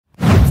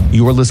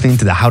You are listening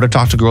to the How to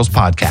Talk to Girls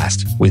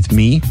podcast with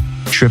me,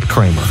 Trip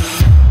Kramer.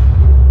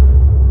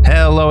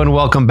 Hello and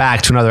welcome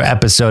back to another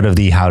episode of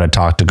the How to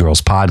Talk to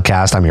Girls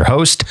podcast. I'm your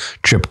host,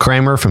 Trip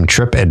Kramer from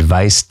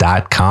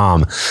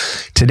tripadvice.com.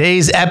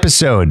 Today's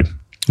episode,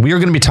 we are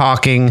going to be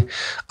talking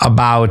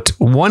about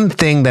one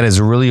thing that is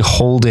really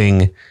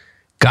holding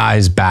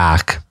guys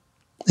back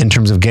in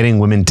terms of getting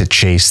women to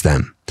chase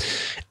them.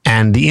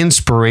 And the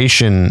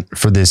inspiration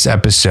for this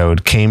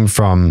episode came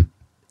from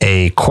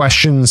a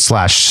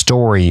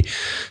question/story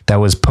that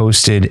was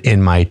posted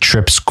in my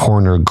Trips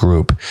Corner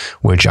group,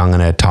 which I'm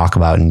going to talk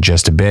about in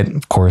just a bit.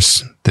 Of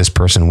course, this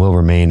person will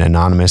remain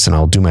anonymous, and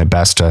I'll do my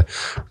best to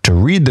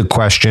read the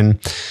question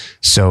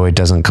so it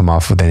doesn't come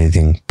off with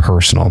anything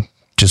personal.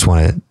 Just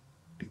want to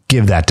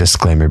give that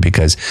disclaimer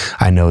because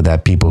I know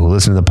that people who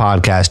listen to the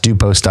podcast do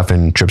post stuff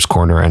in Trips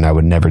Corner, and I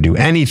would never do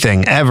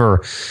anything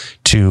ever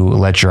to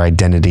let your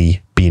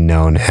identity be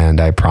known,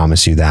 and I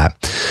promise you that.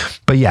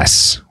 But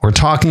yes, we're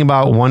talking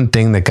about one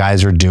thing that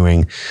guys are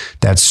doing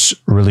that's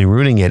really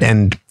ruining it.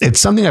 And it's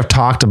something I've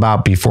talked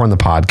about before in the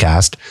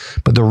podcast,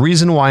 but the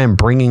reason why I'm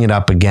bringing it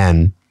up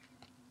again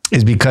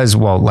is because,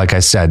 well, like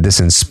I said, this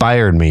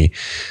inspired me,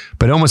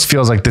 but it almost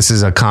feels like this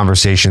is a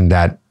conversation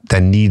that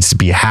needs to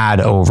be had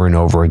over and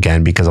over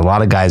again because a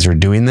lot of guys are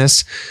doing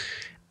this.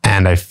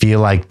 And I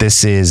feel like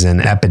this is an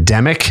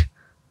epidemic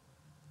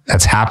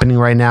that's happening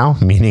right now,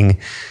 meaning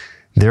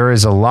there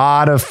is a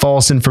lot of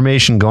false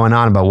information going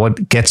on about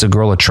what gets a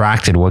girl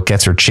attracted, what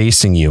gets her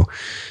chasing you.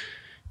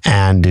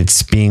 And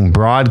it's being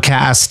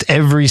broadcast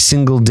every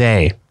single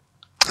day.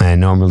 I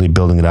know I'm really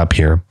building it up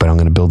here, but I'm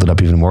going to build it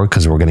up even more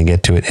because we're going to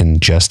get to it in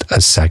just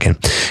a second.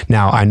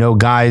 Now, I know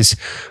guys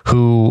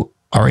who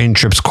are in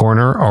Trips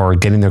Corner are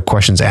getting their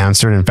questions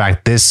answered. In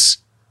fact, this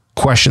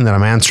question that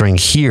I'm answering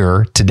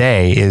here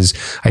today is,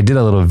 I did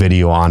a little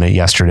video on it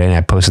yesterday and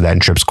I posted that in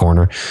Trips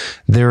Corner.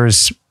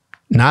 There's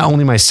not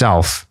only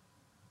myself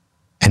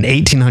and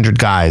 1,800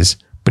 guys,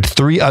 but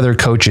 3 other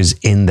coaches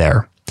in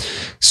there.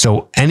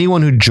 So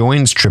anyone who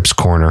joins Trips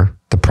Corner,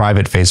 the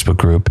private Facebook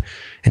group,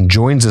 and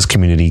joins this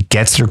community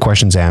gets their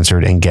questions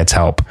answered and gets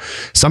help.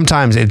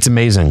 Sometimes it's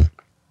amazing.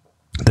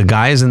 The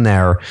guys in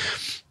there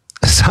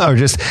are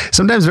just,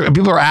 sometimes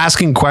people are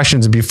asking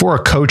questions and before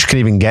a coach can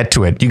even get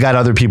to it, you got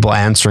other people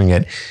answering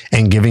it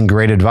and giving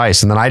great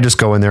advice. And then I just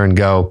go in there and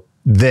go,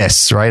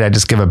 this, right? I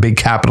just give a big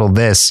capital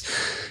this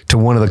to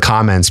one of the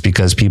comments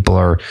because people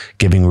are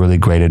giving really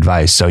great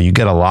advice. So you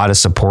get a lot of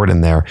support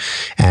in there.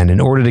 And in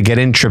order to get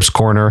in Trips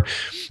Corner,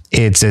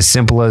 it's as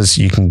simple as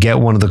you can get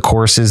one of the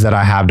courses that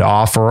I have to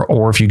offer,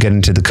 or if you get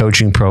into the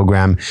coaching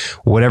program,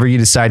 whatever you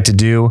decide to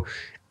do,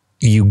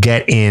 you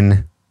get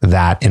in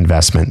that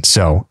investment.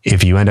 So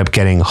if you end up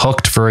getting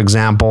hooked, for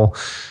example,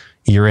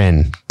 you're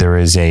in. There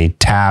is a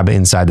tab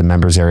inside the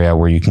members area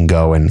where you can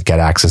go and get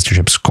access to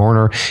Trips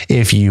Corner.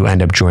 If you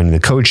end up joining the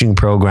coaching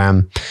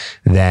program,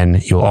 then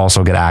you'll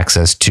also get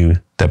access to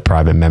the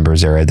private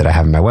members area that I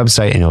have on my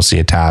website, and you'll see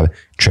a tab,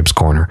 Trips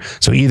Corner.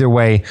 So either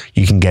way,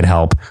 you can get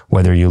help,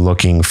 whether you're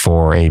looking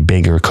for a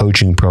bigger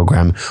coaching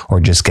program or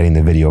just getting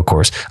the video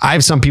course. I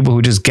have some people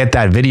who just get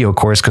that video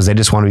course because they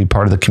just want to be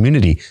part of the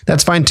community.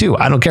 That's fine too.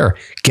 I don't care.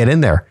 Get in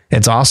there.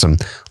 It's awesome.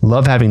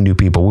 Love having new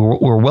people.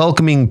 We're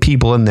welcoming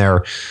people in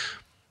there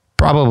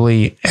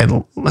probably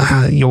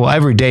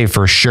every day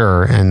for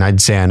sure. And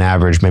I'd say on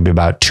average, maybe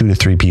about 2 to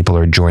 3 people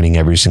are joining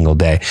every single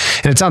day.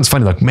 And it sounds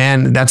funny. Like,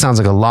 man, that sounds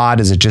like a lot.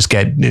 Does it just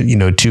get,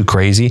 too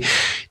crazy?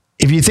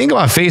 If you think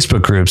about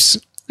Facebook groups,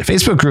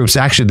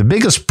 actually the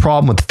biggest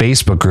problem with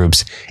Facebook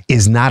groups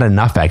is not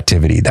enough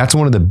activity. That's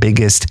one of the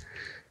biggest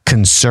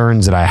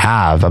concerns that I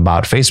have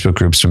about Facebook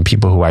groups from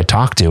people who I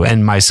talk to,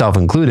 and myself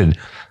included.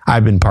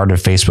 I've been part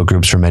of Facebook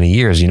groups for many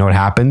years. You know what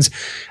happens?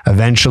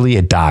 Eventually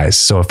it dies.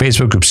 So a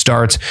Facebook group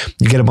starts,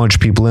 you get a bunch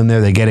of people in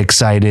there, they get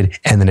excited,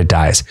 and then it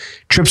dies.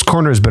 Trips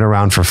Corner has been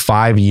around for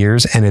 5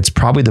 years, and it's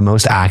probably the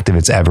most active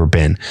it's ever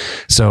been.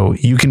 So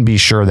you can be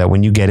sure that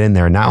when you get in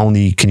there, not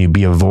only can you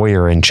be a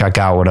voyeur and check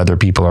out what other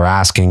people are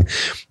asking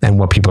and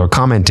what people are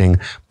commenting,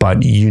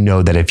 but you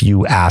know that if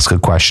you ask a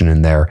question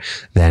in there,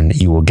 then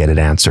you will get it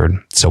answered.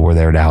 So we're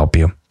there to help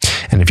you.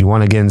 And if you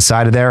want to get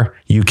inside of there,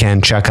 you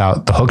can check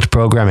out the Hooked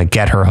program at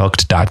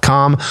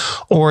getherhooked.com,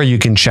 or you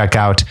can check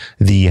out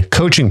the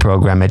coaching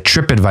program at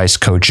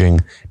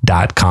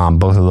tripadvicecoaching.com.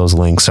 Both of those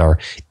links are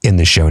in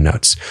the show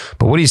notes.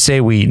 But what do you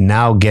say we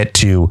now get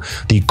to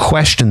the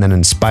question that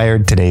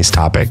inspired today's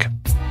topic?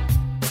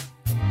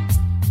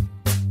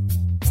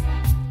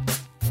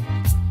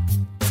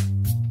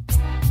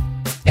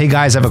 Hey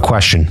guys, I have a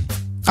question.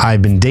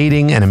 I've been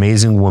dating an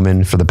amazing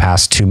woman for the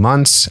past 2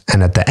 months,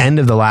 and at the end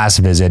of the last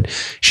visit,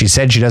 she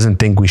said she doesn't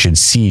think we should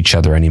see each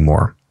other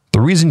anymore.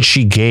 The reason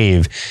she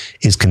gave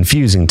is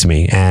confusing to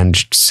me, and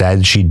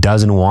said she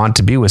doesn't want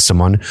to be with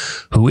someone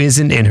who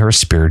isn't in her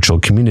spiritual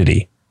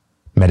community.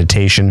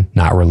 Meditation,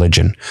 not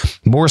religion.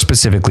 More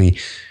specifically,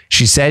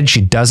 she said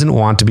she doesn't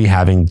want to be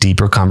having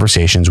deeper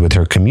conversations with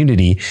her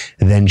community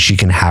than she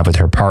can have with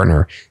her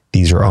partner.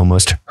 These are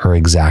almost her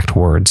exact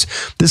words.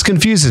 This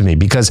confuses me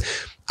because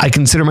I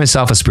consider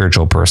myself a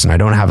spiritual person. I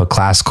don't have a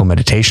classical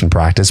meditation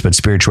practice, but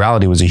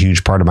spirituality was a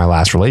huge part of my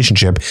last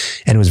relationship,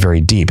 and it was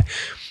very deep.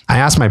 I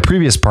asked my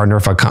previous partner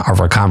if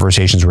our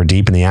conversations were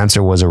deep, and the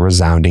answer was a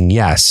resounding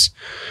yes.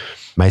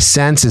 My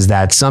sense is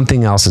that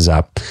something else is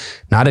up.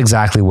 Not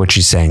exactly what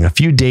she's saying. A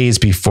few days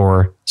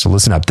before, so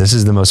listen up, this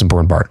is the most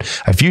important part.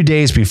 A few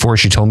days before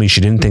she told me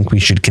she didn't think we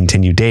should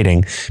continue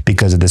dating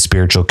because of the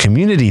spiritual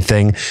community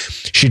thing,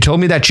 she told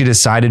me that she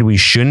decided we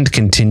shouldn't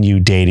continue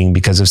dating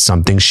because of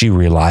something she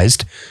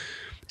realized,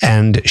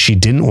 and she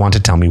didn't want to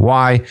tell me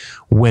why.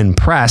 When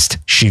pressed,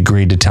 she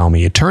agreed to tell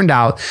me. It turned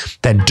out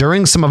that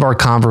during some of our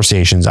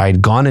conversations, I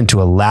had gone into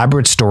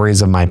elaborate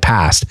stories of my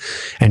past,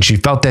 and she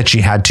felt that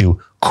she had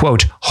to,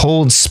 quote,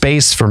 hold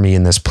space for me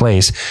in this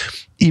place,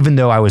 even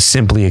though I was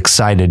simply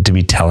excited to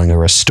be telling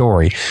her a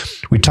story.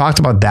 We talked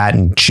about that,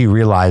 and she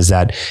realized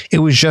that it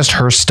was just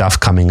her stuff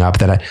coming up,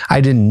 that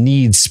I didn't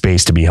need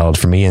space to be held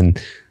for me. And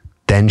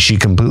then she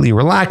completely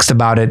relaxed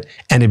about it,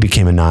 and it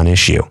became a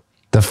non-issue.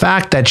 The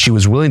fact that she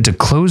was willing to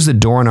close the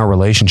door in our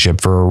relationship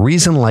for a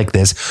reason like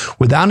this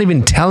without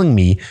even telling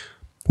me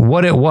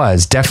what it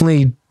was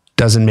definitely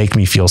doesn't make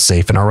me feel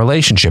safe in our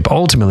relationship.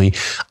 Ultimately,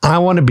 I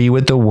want to be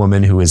with the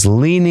woman who is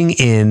leaning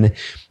in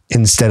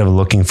instead of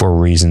looking for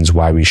reasons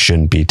why we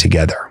shouldn't be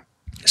together.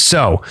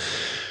 So,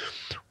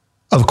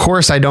 of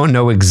course, I don't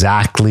know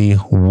exactly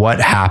what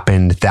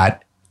happened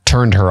that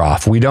turned her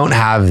off. We don't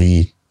have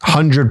the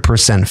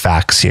 100%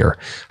 facts here.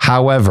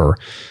 However,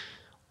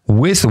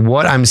 with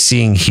what I'm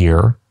seeing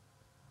here,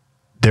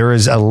 there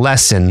is a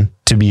lesson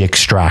to be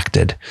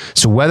extracted.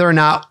 So whether or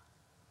not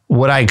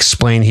what I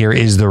explain here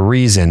is the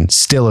reason,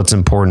 still it's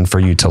important for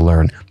you to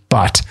learn.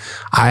 But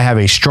I have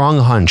a strong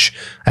hunch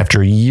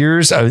after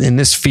years in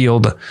this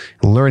field,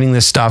 learning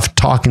this stuff,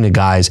 talking to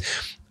guys,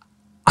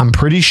 I'm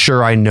pretty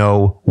sure I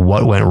know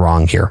what went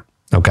wrong here.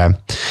 Okay.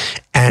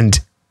 And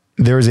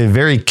there is a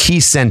very key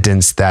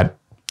sentence that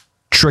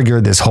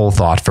triggered this whole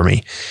thought for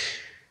me.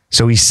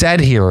 So he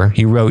said here,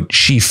 he wrote,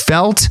 she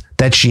felt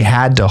that she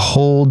had to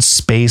hold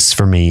space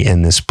for me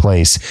in this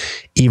place,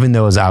 even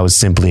though I was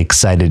simply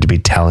excited to be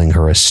telling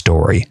her a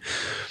story.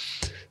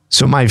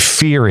 So my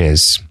fear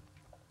is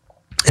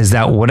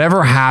that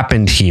whatever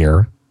happened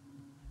here,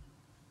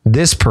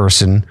 this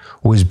person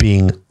was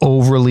being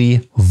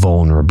overly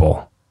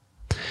vulnerable.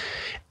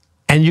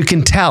 And you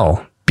can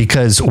tell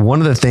because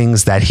one of the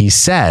things that he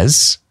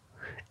says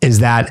is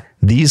that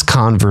these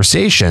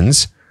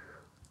conversations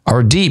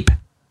are deep.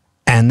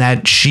 And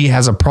that she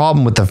has a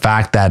problem with the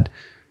fact that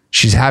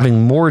she's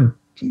having more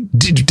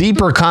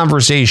deeper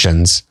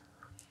conversations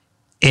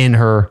in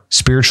her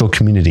spiritual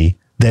community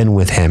than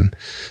with him.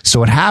 So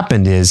what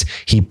happened is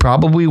he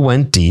probably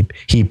went deep.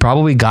 He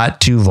probably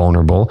got too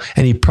vulnerable,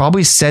 and he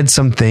probably said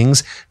some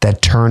things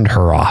that turned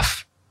her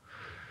off.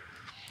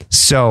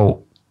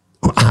 So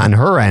on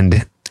her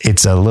end,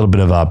 it's a little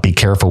bit of a be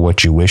careful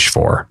what you wish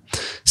for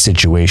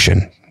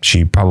situation.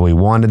 She probably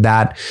wanted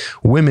that.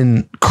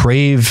 Women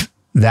crave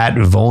that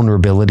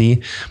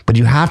vulnerability, but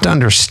you have to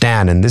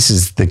understand, and this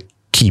is the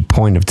key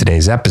point of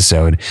today's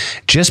episode,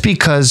 just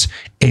because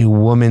a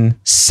woman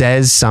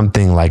says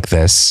something like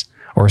this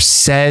or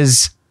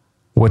says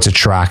what's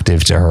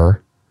attractive to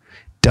her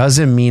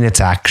doesn't mean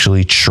it's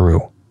actually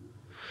true.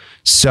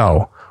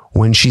 So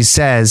when she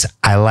says,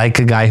 I like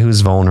a guy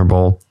who's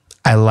vulnerable,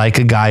 I like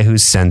a guy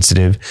who's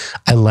sensitive,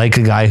 I like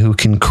a guy who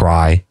can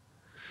cry,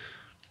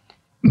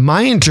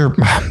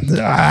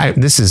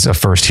 this is a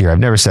first here. I've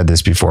never said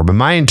this before, but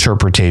my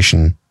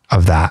interpretation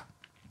of that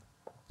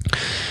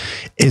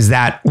is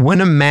that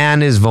when a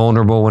man is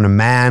vulnerable, when a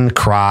man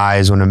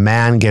cries, when a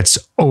man gets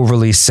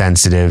overly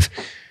sensitive,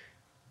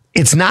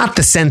 it's not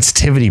the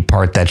sensitivity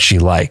part that she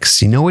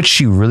likes. You know what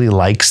she really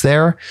likes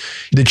there?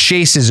 The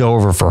chase is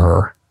over for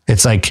her.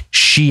 It's like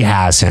she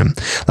has him.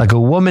 Like a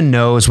woman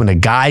knows when a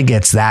guy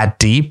gets that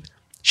deep,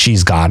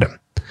 she's got him.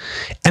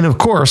 And of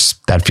course,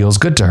 that feels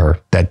good to her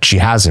that she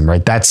has him,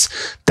 right? That's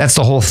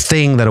the whole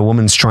thing that a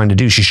woman's trying to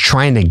do. She's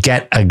trying to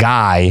get a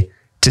guy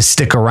to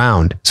stick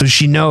around. So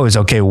she knows,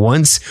 okay,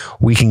 once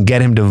we can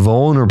get him to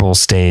vulnerable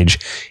stage,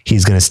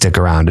 he's going to stick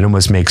around. It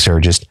almost makes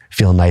her just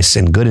feel nice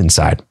and good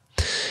inside.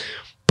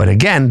 But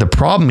again, the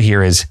problem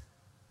here is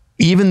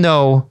even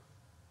though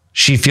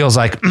she feels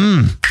like,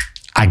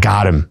 I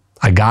got him.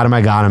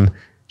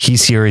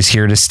 He's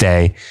here to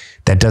stay.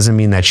 That doesn't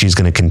mean that she's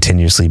going to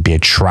continuously be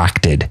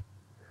attracted.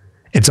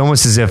 It's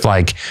almost as if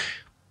like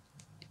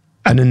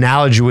an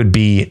analogy would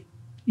be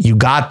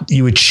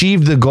you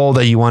achieved the goal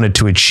that you wanted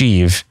to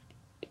achieve,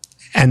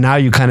 and now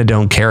you kind of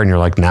don't care and you're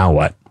like, now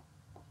what?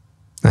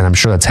 And I'm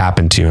sure that's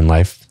happened to you in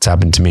life. It's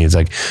happened to me. It's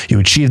like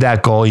you achieved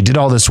that goal, you did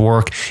all this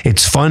work,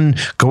 it's fun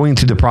going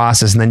through the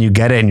process, and then you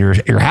get it and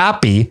you're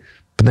happy,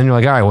 but then you're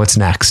like, all right, what's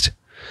next?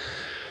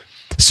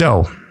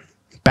 So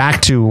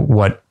back to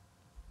what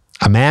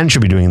a man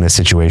should be doing in this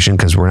situation,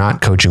 because we're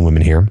not coaching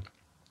women here.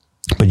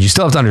 But you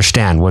still have to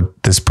understand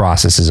what this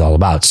process is all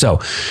about. So,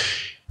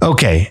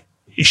 okay,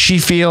 she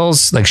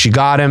feels like she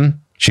got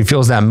him. She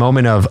feels that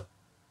moment of,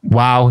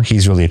 wow,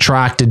 he's really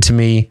attracted to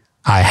me.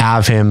 I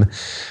have him.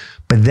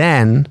 But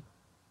then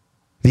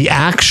the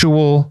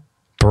actual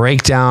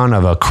breakdown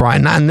of a cry.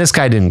 And this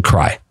guy didn't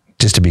cry,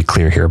 just to be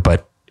clear here,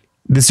 but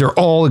these are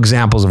all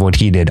examples of what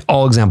he did,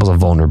 all examples of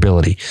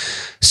vulnerability.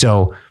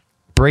 So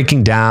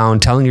breaking down,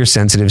 telling your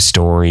sensitive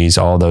stories,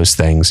 all those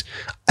things.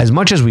 As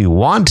much as we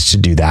want to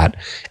do that,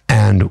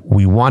 and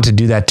we want to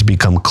do that to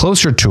become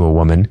closer to a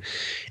woman,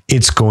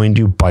 it's going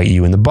to bite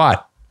you in the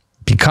butt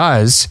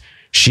because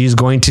she's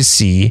going to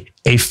see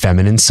a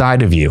feminine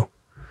side of you.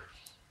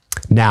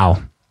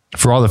 Now,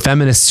 for all the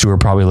feminists who are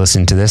probably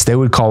listening to this, they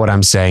would call what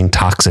I'm saying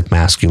toxic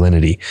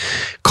masculinity.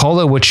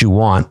 Call it what you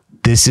want.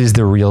 This is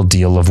the real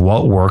deal of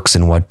what works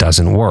and what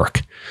doesn't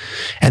work.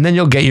 And then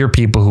you'll get your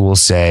people who will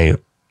say,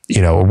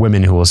 or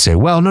women who will say,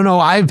 well, no,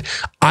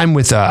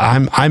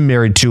 I'm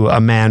married to a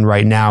man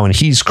right now and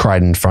he's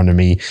cried in front of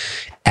me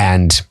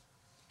and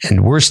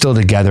we're still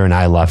together and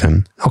I love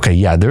him. Okay.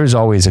 Yeah. There's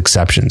always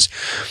exceptions.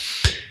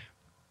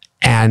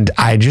 And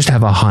I just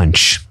have a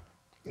hunch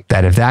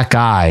that if that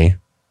guy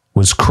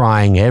was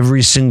crying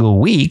every single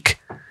week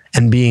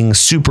and being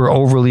super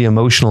overly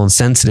emotional and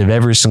sensitive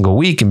every single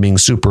week and being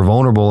super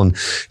vulnerable and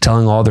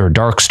telling all their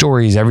dark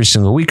stories every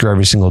single week or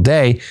every single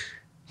day,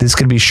 this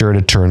could be sure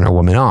to turn a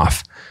woman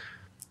off.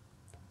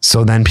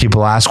 So then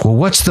people ask,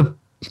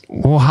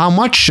 well, how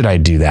much should I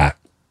do that?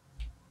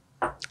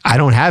 I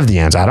don't have the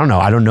answer. I don't know.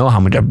 I don't know how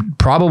much.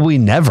 Probably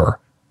never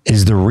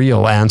is the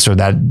real answer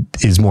that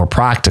is more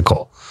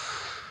practical.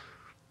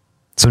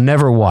 So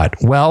never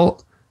what?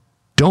 Well,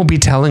 don't be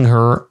telling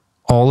her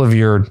all of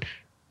your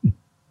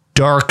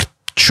dark,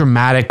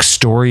 traumatic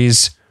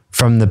stories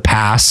from the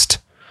past.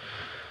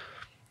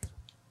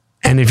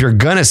 And if you're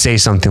going to say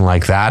something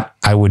like that,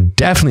 I would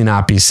definitely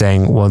not be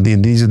saying, well,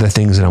 these are the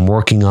things that I'm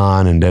working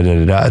on and da, da,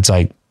 da, da. It's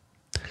like,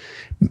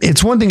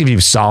 it's one thing if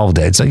you've solved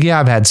it. It's like, yeah,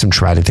 I've had some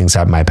traumatic things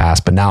happen in my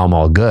past, but now I'm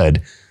all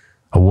good.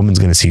 A woman's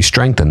going to see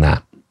strength in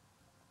that.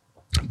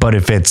 But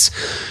if it's,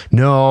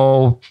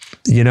 no,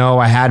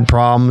 I had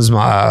problems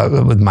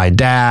with my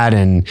dad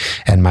and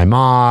my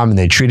mom, and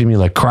they treated me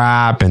like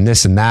crap and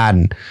this and that,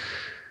 and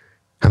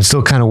I'm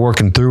still kind of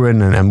working through it,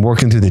 and I'm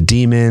working through the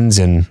demons,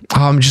 and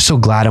I'm just so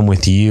glad I'm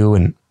with you.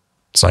 And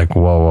it's like,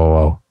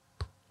 whoa.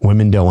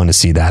 Women don't want to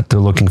see that. They're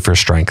looking for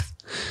strength.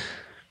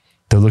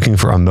 They're looking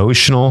for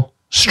emotional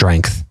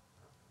strength.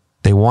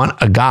 They want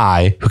a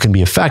guy who can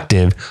be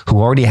effective,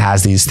 who already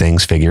has these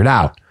things figured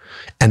out.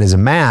 And as a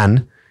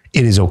man,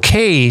 it is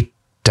okay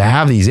to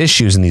have these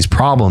issues and these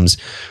problems.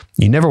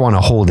 You never want to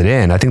hold it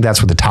in. I think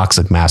that's where the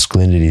toxic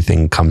masculinity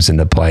thing comes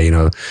into play.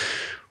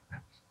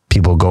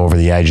 People go over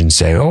the edge and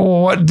say,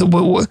 oh,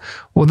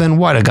 well, then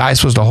what? A guy's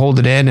supposed to hold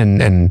it in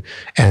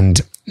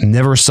and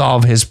never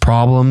solve his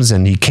problems,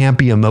 and he can't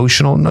be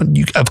emotional. No,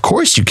 of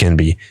course you can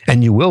be,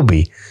 and you will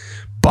be,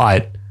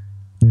 but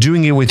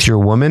doing it with your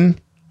woman,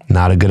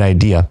 not a good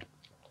idea.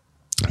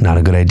 Not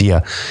a good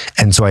idea.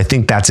 And so I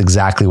think that's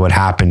exactly what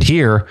happened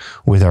here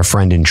with our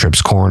friend in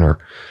Trip's Corner.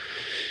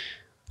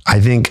 I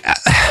think,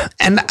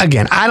 and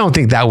again, I don't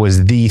think that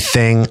was the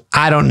thing.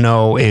 I don't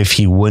know if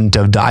he wouldn't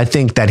have done. I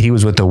think that he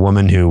was with a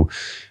woman who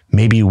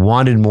maybe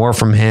wanted more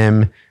from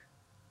him,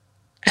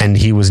 and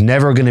he was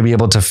never going to be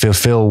able to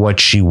fulfill what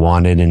she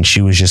wanted, and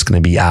she was just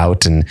going to be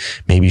out, and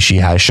maybe she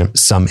has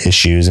some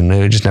issues, and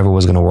it just never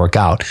was going to work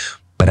out.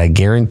 But I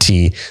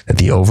guarantee that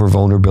the over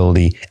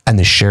vulnerability and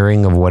the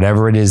sharing of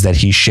whatever it is that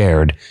he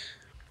shared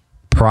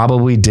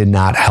probably did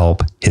not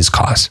help his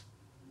cause.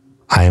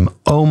 I am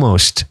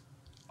almost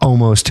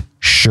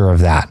sure of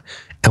that.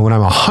 And what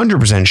I'm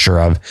 100% sure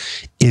of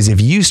is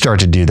if you start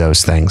to do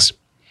those things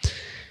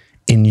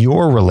in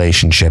your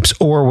relationships,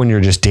 or when you're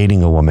just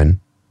dating a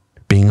woman,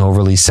 being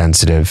overly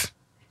sensitive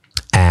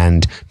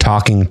and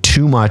talking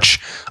too much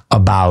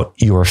about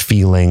your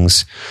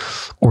feelings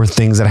or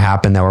things that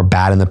happened that were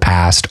bad in the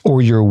past,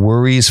 or your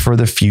worries for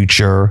the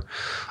future,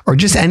 or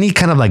just any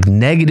kind of like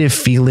negative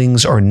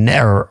feelings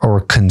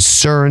or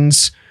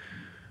concerns,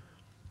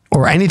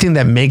 or anything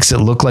that makes it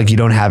look like you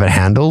don't have it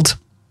handled,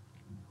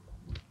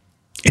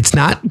 it's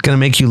not going to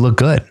make you look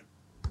good.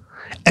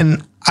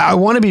 And I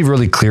want to be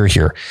really clear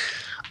here.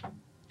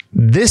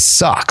 This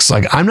sucks.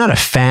 Like, I'm not a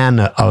fan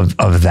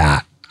of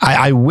that.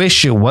 I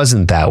wish it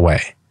wasn't that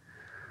way.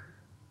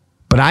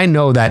 But I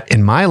know that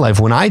in my life,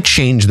 when I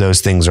change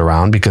those things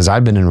around, because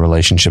I've been in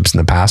relationships in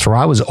the past where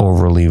I was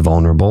overly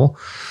vulnerable,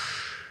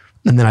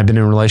 and then I've been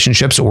in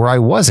relationships where I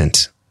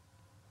wasn't.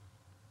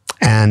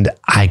 And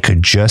I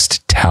could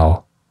just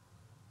tell.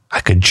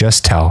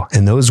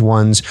 And those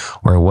ones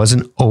where I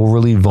wasn't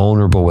overly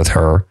vulnerable with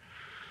her,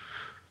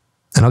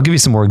 and I'll give you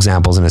some more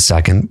examples in a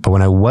second, but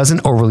when I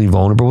wasn't overly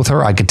vulnerable with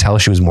her, I could tell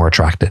she was more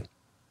attracted.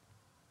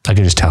 I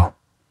could just tell.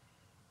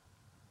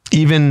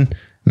 Even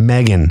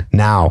Megan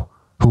now,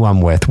 who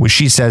I'm with, which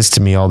she says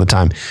to me all the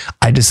time,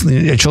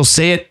 she'll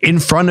say it in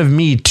front of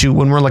me too,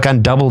 when we're like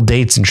on double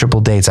dates and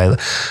triple dates.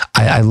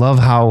 I love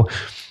how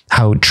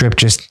Trip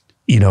just,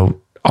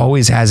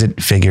 always has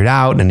it figured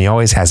out, and he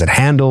always has it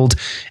handled,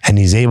 and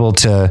he's able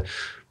to,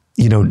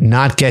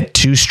 not get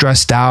too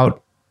stressed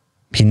out.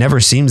 He never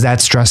seems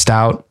that stressed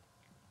out.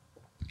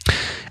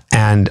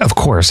 And of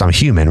course, I'm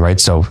human, right?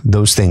 So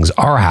those things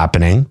are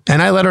happening.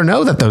 And I let her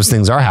know that those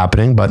things are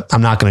happening, but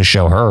I'm not going to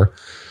show her.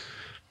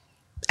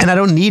 And I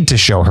don't need to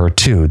show her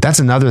too. That's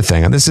another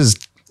thing. And this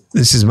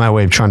is my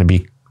way of trying to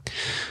be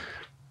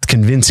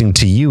convincing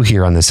to you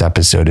here on this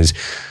episode is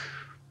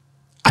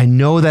I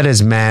know that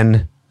as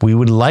men, we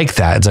would like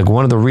that. It's like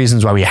one of the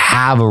reasons why we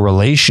have a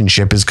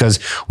relationship is because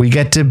we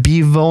get to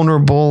be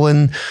vulnerable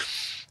and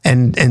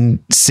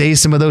say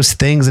some of those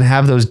things and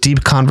have those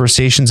deep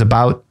conversations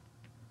about,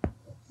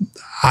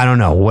 I don't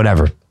know,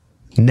 whatever,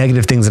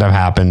 negative things that have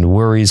happened,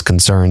 worries,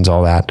 concerns,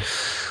 all that.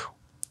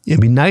 It'd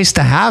be nice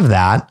to have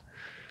that.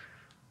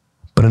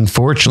 But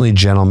unfortunately,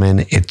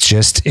 gentlemen,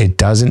 it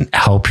doesn't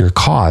help your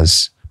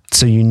cause.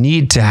 So you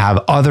need to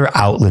have other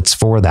outlets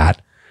for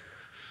that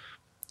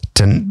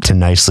to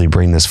nicely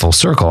bring this full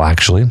circle,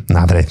 actually.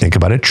 Now that I think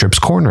about it, Tripp's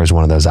Corner is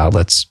one of those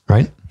outlets,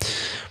 right?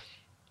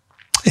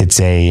 It's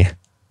a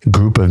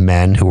group of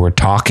men who are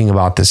talking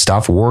about this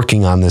stuff,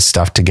 working on this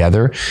stuff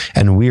together.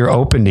 And we are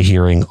open to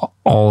hearing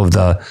all of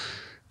the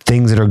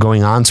things that are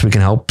going on so we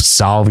can help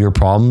solve your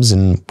problems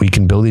and we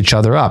can build each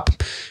other up.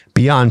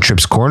 Beyond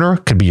Tripp's Corner,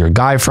 could be your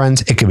guy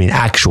friends. It could be an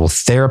actual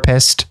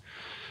therapist.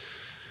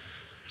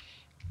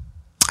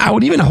 I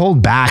would even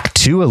hold back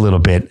too a little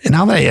bit. And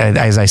now that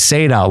as I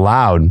say it out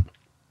loud,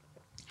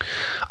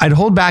 I'd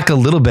hold back a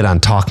little bit on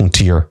talking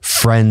to your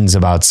friends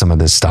about some of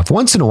this stuff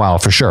once in a while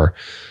for sure.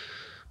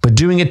 But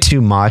doing it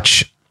too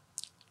much,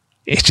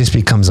 it just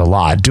becomes a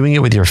lot. Doing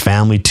it with your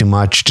family too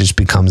much just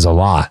becomes a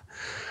lot.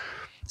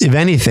 If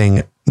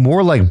anything,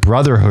 more like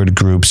brotherhood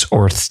groups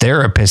or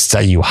therapists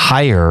that you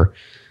hire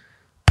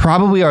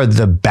probably are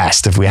the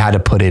best if we had to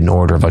put it in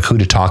order of like who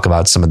to talk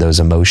about some of those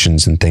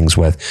emotions and things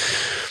with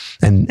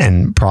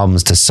and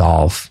problems to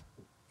solve.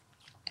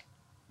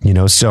 You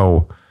know,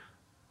 so,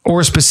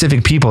 or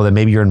specific people that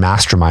maybe you're in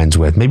masterminds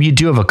with. Maybe you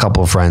do have a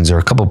couple of friends or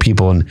a couple of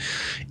people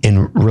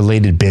in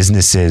related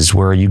businesses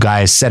where you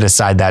guys set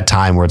aside that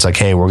time where it's like,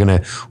 hey, we're going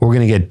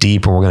to get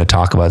deep and we're going to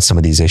talk about some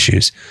of these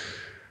issues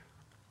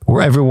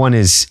where everyone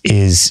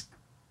is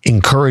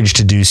encouraged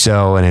to do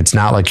so. And it's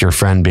not like your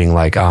friend being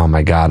like, oh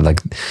my God,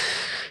 like,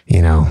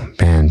 you know,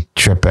 man,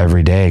 Tripp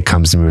every day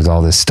comes to me with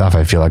all this stuff.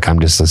 I feel like I'm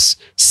just this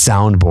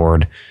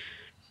soundboard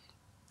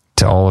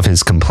to all of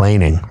his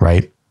complaining,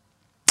 right?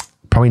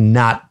 Probably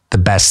not the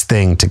best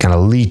thing to kind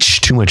of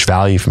leech too much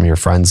value from your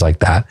friends like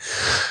that.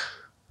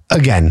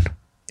 Again,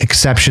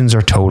 exceptions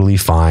are totally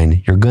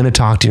fine. You're going to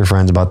talk to your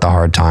friends about the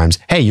hard times.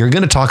 Hey, you're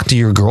going to talk to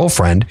your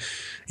girlfriend,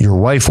 your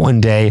wife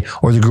one day,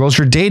 or the girls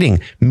you're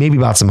dating, maybe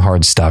about some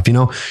hard stuff. You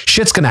know,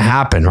 shit's going to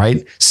happen,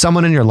 right?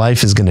 Someone in your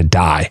life is going to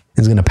die,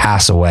 is going to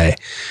pass away.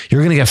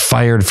 You're going to get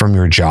fired from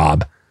your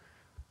job.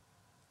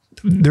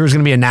 There's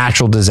going to be a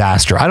natural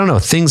disaster. I don't know.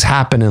 Things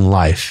happen in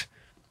life.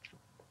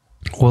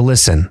 Well,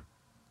 listen,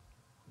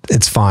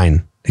 it's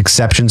fine.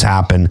 Exceptions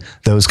happen.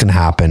 Those can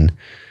happen.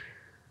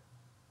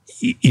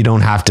 You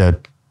don't have to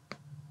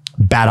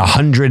bat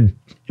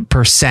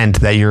 100%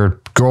 that your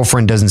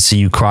girlfriend doesn't see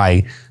you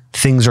cry.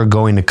 Things are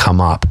going to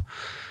come up.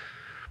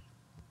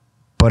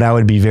 But I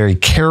would be very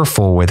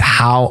careful with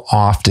how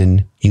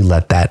often you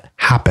let that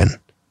happen.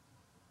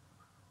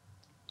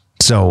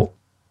 So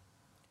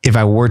if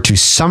I were to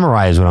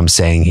summarize what I'm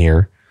saying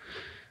here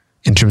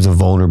in terms of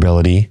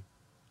vulnerability,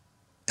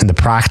 and the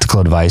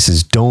practical advice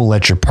is don't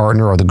let your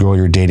partner or the girl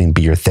you're dating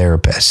be your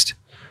therapist,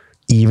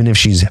 even if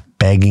she's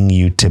begging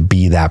you to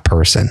be that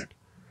person.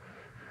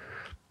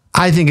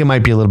 I think it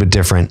might be a little bit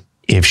different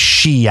if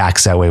she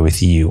acts that way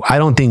with you. I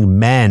don't think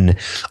men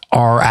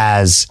are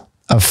as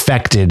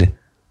affected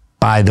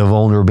by the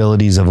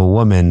vulnerabilities of a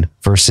woman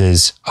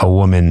versus a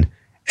woman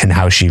and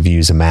how she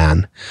views a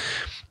man.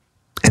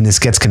 And this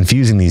gets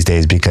confusing these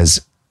days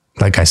because,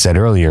 like I said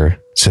earlier,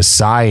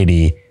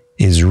 society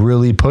is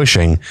really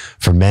pushing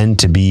for men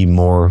to be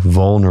more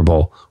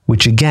vulnerable,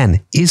 which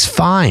again is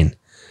fine,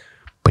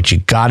 but you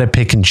got to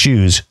pick and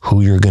choose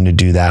who you're going to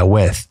do that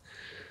with.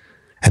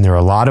 And there are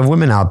a lot of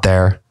women out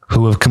there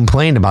who have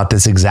complained about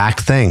this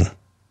exact thing.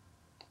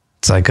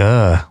 It's like,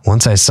 I've seen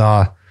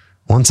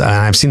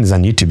this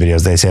on YouTube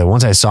videos. They say,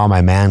 once I saw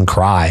my man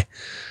cry,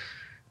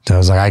 I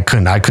was like, I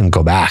couldn't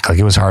go back. Like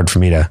it was hard for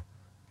me to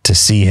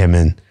see him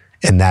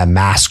in that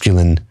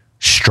masculine,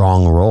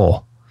 strong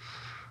role.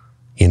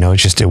 You know,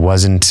 it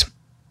wasn't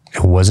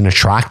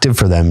attractive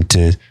for them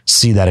to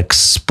see that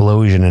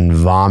explosion and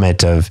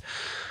vomit of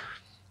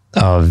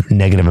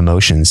negative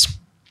emotions.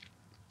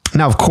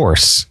 Now, of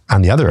course,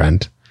 on the other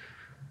end,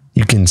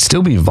 you can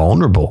still be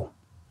vulnerable,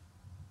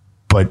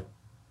 but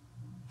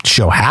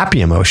show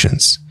happy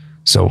emotions.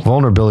 So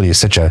vulnerability is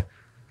such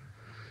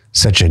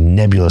a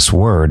nebulous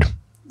word.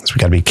 So we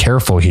got to be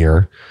careful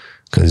here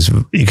because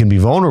you can be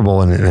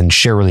vulnerable and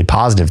share really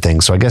positive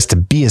things. So I guess to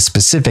be as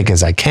specific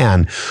as I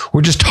can,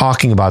 we're just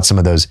talking about some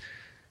of those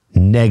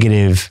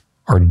negative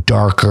or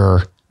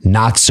darker,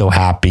 not so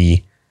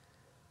happy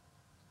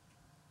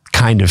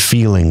kind of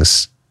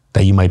feelings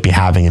that you might be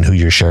having and who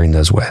you're sharing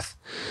those with.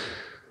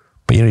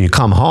 But you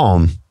come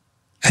home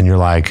and you're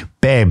like,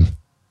 babe,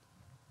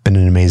 been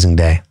an amazing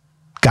day.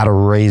 Got a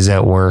raise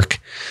at work,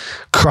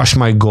 crushed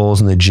my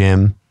goals in the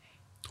gym,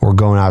 We're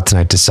going out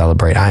tonight to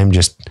celebrate. I'm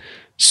just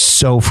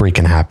so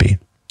freaking happy.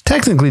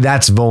 Technically,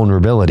 that's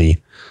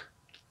vulnerability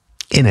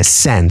in a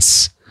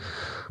sense,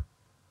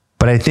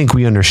 but I think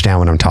we understand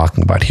what I'm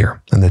talking about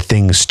here and the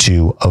things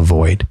to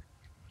avoid.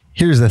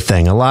 Here's the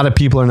thing. A lot of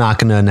people are not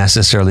going to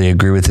necessarily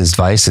agree with his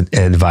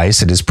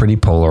advice. It is pretty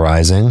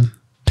polarizing.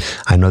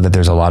 I know that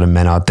there's a lot of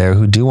men out there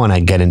who do want to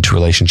get into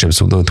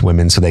relationships with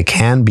women so they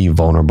can be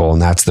vulnerable,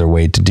 and that's their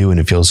way to do it. And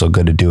it feels so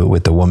good to do it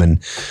with a woman.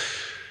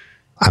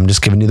 I'm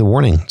just giving you the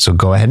warning. So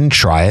go ahead and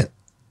try it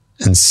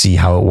and see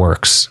how it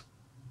works.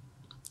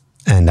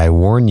 And I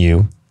warn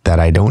you that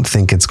I don't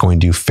think it's going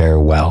to fare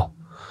well.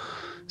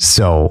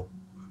 So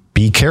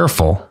be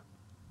careful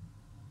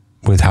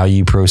with how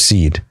you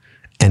proceed.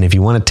 And if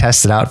you want to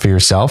test it out for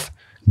yourself,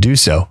 do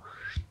so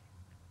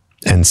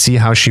and see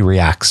how she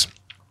reacts.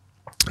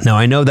 Now,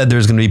 I know that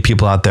there's going to be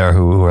people out there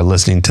who are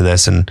listening to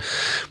this and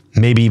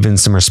maybe even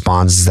some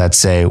responses that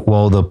say,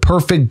 well, the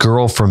perfect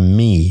girl for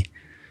me,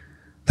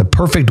 the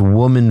perfect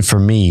woman for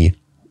me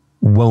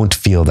won't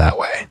feel that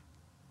way.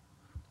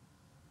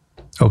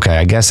 Okay,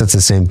 I guess that's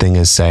the same thing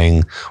as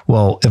saying,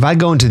 well, if I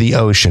go into the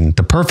ocean,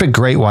 the perfect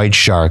great white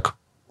shark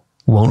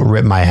won't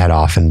rip my head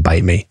off and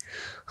bite me,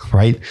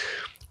 right?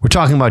 We're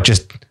talking about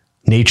just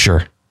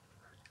nature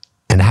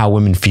and how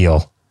women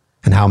feel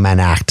and how men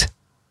act.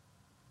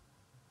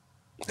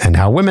 And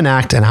how women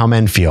act and how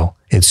men feel.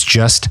 It's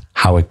just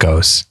how it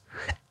goes.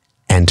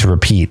 And to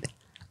repeat,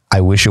 I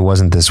wish it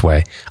wasn't this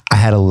way. I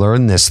had to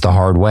learn this the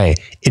hard way.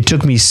 It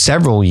took me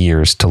several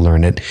years to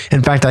learn it.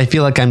 In fact, I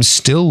feel like I'm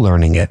still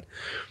learning it.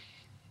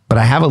 But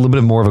I have a little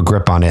bit more of a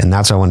grip on it, and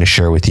that's what I want to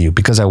share with you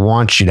because I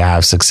want you to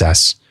have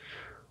success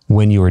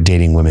when you are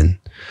dating women.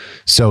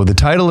 So the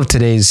title of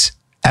today's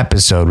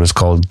episode was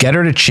called Get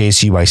Her to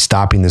Chase You by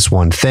Stopping This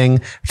One Thing.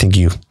 I think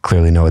you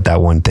clearly know what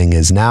that one thing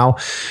is now.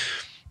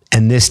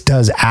 And this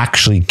does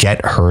actually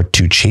get her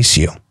to chase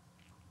you.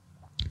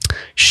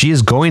 She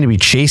is going to be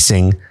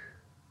chasing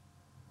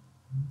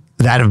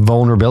that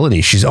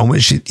vulnerability. She's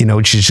almost,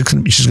 she's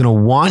going to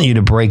want you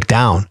to break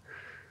down,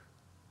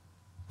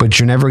 but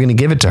you're never going to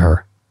give it to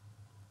her.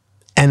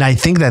 And I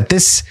think that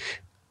this,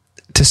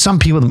 to some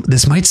people,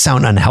 this might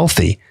sound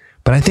unhealthy,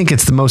 but I think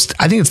it's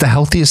the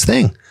healthiest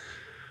thing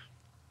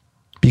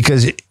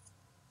because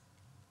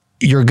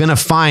you're going to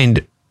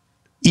find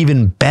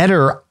even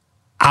better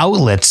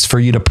outlets for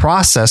you to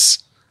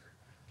process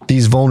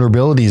these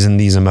vulnerabilities and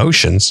these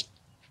emotions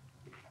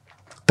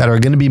that are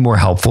going to be more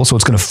helpful. So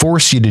it's going to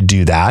force you to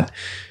do that.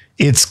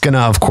 It's going to,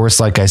 of course,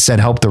 like I said,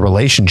 help the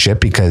relationship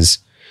because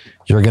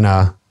you're going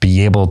to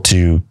be able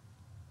to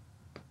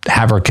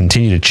have her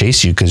continue to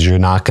chase you because you're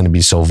not going to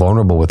be so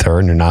vulnerable with her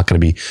and you're not going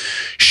to be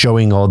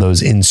showing all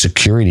those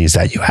insecurities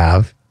that you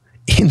have.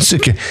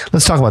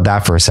 Let's talk about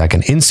that for a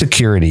second.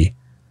 Insecurity.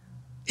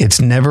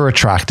 It's never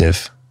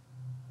attractive.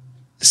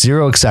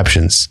 Zero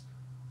exceptions.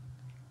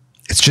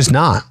 It's just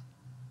not.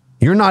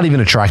 You're not even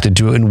attracted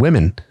to it in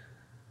women.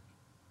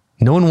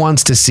 No one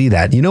wants to see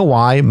that. You know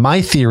why?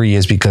 My theory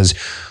is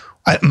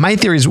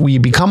we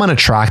become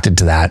unattracted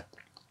to that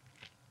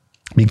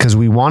because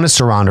we want to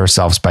surround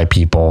ourselves by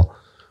people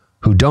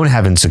who don't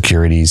have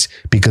insecurities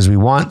because we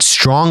want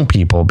strong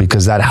people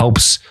because that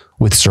helps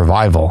with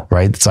survival,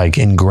 right? It's like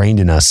ingrained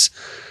in us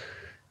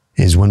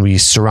is when we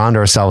surround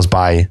ourselves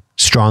by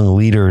strong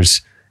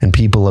leaders and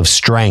people of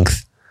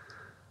strength.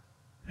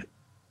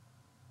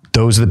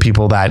 Those are the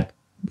people that,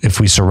 if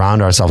we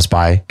surround ourselves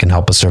by, can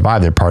help us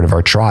survive. They're part of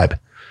our tribe.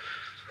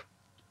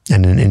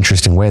 And in an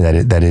interesting way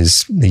that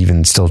is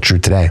even still true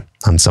today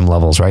on some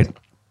levels, right?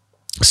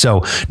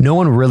 So no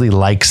one really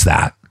likes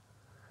that.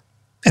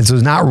 And so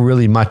there's not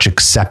really much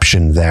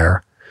exception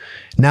there.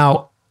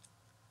 Now,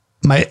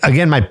 my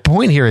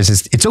point here is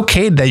it's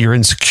okay that you're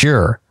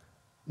insecure.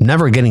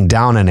 Never getting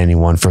down on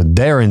anyone for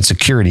their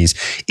insecurities.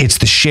 It's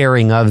the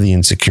sharing of the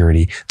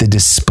insecurity, the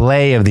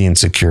display of the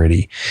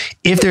insecurity.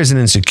 If there's an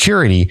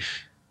insecurity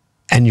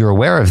and you're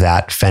aware of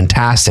that,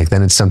 fantastic.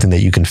 Then it's something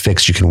that you can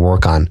fix, you can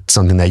work on,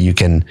 something that you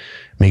can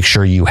make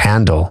sure you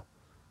handle,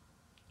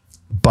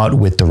 but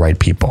with the right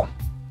people.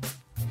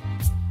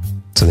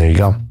 So there you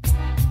go.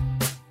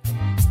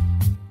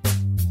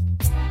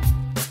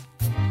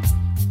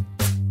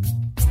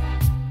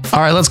 All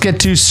right, let's get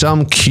to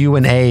some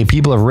Q&A.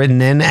 People have written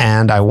in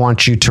and I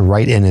want you to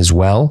write in as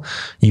well.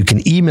 You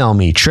can email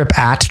me,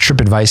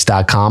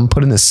 trip@tripadvice.com,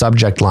 put in the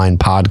subject line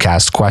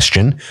podcast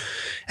question.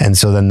 And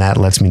so then that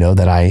lets me know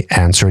that I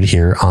answered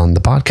here on the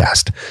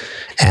podcast.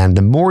 And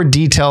the more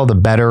detail, the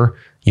better.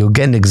 You'll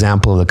get an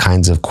example of the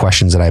kinds of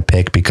questions that I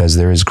pick because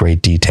there is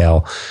great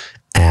detail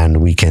and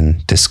we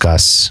can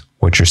discuss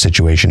what your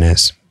situation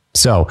is.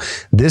 So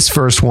this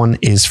first one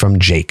is from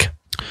Jake.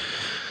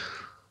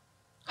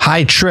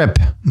 Hi, Trip.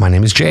 My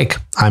name is Jake.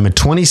 I'm a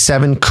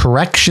 27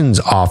 corrections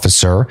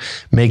officer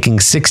making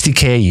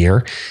 $60K a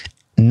year,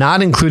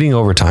 not including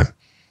overtime.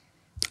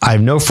 I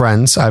have no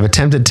friends. I've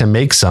attempted to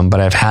make some, but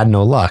I've had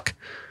no luck.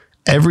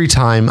 Every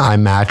time I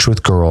match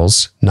with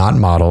girls, not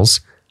models,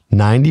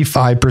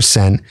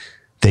 95%,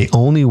 they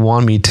only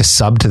want me to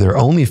sub to their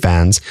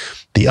OnlyFans.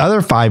 The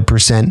other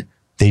 5%,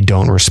 they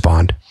don't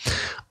respond.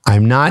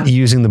 I'm not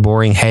using the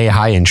boring, hey,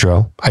 hi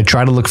intro. I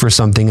try to look for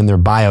something in their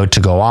bio to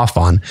go off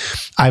on.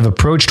 I've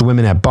approached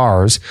women at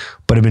bars,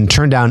 but have been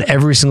turned down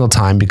every single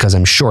time because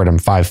I'm short. I'm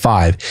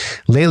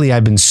 5'5". Lately,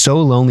 I've been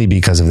so lonely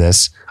because of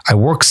this. I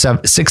work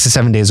 6 to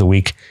 7 days a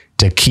week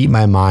to keep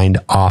my mind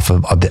off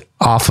of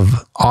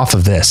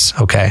this.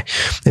 Okay.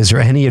 Is there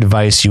any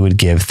advice you would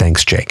give?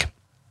 Thanks, Jake.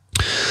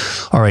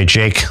 All right,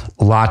 Jake,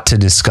 a lot to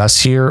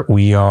discuss here.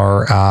 We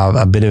are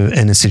a bit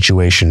in a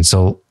situation.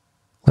 So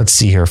let's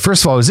see here.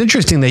 First of all, it was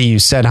interesting that you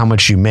said how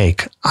much you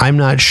make. I'm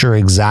not sure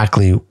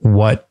exactly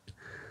what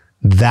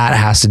that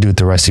has to do with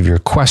the rest of your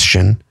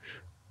question,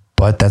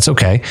 but that's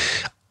okay.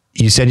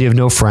 You said you have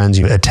no friends.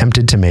 You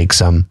attempted to make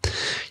some.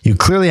 You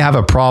clearly have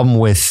a problem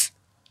with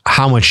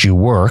how much you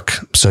work.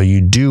 So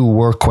you do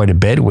work quite a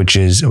bit, which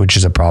is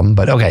a problem.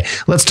 But okay,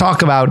 let's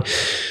talk about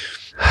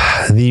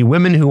the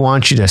women who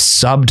want you to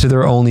sub to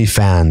their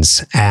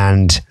OnlyFans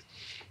and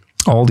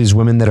all these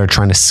women that are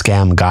trying to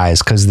scam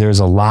guys, because there's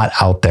a lot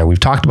out there. We've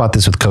talked about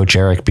this with Coach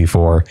Eric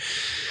before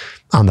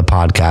on the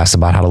podcast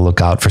about how to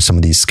look out for some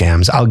of these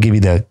scams. I'll give you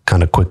the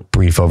kind of quick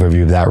brief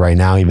overview of that right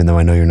now, even though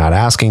I know you're not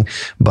asking.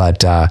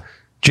 But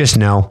just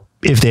know,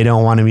 if they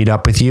don't want to meet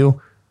up with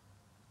you,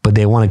 but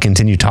they want to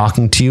continue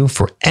talking to you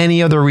for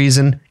any other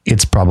reason,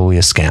 it's probably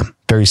a scam.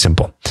 Very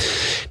simple.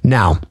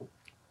 Now,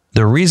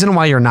 the reason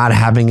why you're not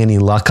having any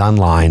luck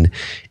online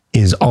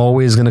is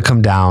always going to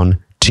come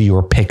down to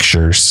your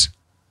pictures.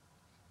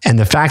 And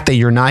the fact that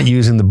you're not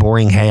using the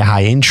boring hey,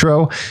 hi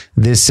intro,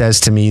 this says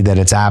to me that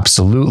it's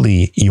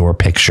absolutely your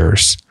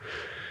pictures.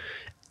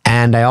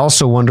 And I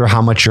also wonder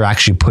how much you're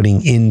actually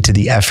putting into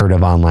the effort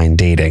of online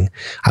dating.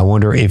 I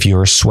wonder if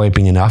you're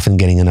swiping enough and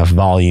getting enough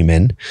volume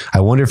in. I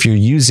wonder if you're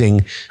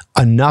using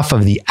enough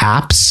of the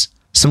apps.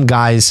 Some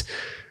guys,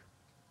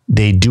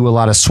 they do a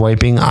lot of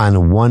swiping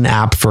on one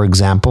app, for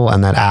example,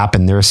 and that app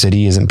in their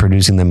city isn't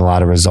producing them a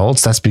lot of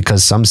results. That's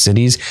because some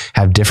cities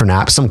have different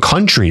apps. Some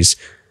countries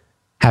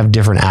have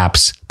different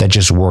apps that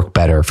just work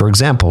better. For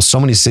example, so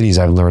many cities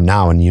I've learned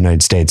now in the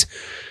United States,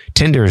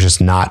 Tinder is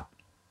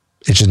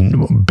it's just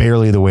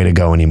barely the way to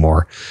go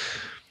anymore.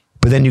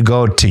 But then you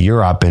go to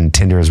Europe and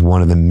Tinder is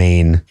one of the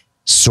main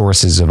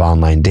sources of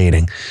online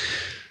dating.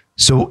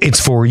 So it's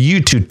for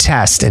you to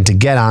test and to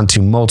get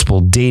onto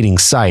multiple dating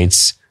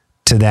sites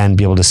to then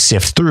be able to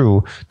sift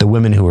through the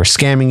women who are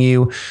scamming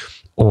you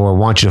or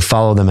want you to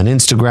follow them on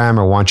Instagram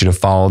or want you to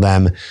follow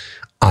them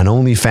on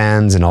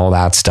OnlyFans and all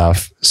that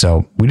stuff.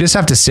 So we just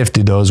have to sift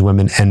through those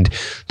women. And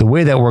the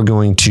way that we're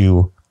going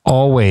to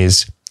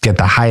always get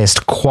the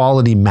highest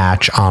quality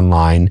match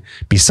online,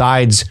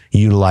 besides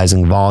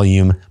utilizing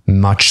volume,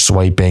 much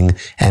swiping,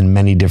 and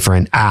many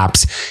different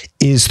apps,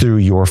 is through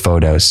your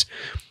photos.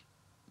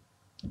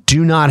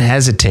 Do not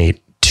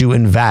hesitate to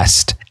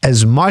invest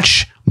as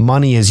much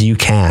money as you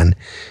can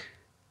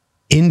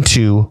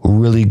into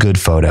really good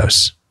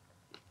photos.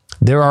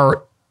 There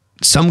are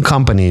some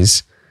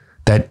companies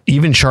that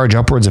even charge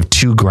upwards of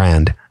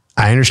 $2,000.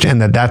 I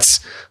understand that that's,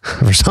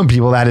 for some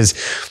people, that is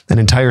an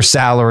entire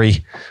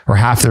salary or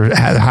half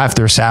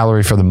their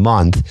salary for the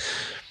month.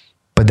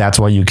 But that's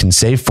why you can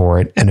save for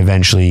it and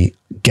eventually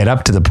get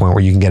up to the point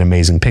where you can get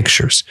amazing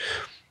pictures.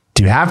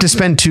 Do you have to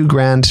spend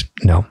 $2,000?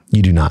 No,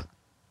 you do not.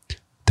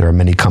 There are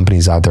many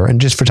companies out there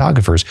and just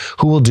photographers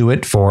who will do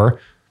it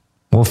for,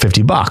 well,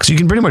 $50. You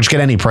can pretty much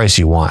get any price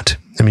you want.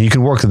 I mean, you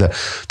can work with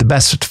the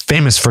best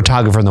famous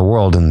photographer in the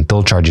world and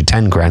they'll charge you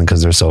 $10,000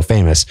 because they're so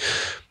famous.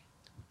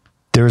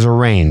 There's a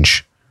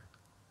range,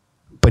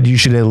 but you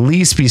should at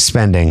least be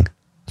spending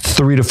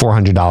 $300 to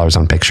 $400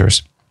 on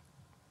pictures.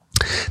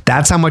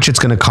 That's how much it's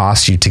going to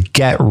cost you to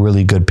get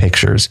really good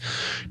pictures.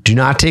 Do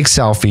not take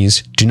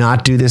selfies. Do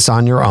not do this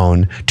on your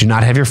own. Do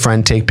not have your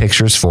friend take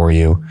pictures for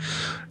you.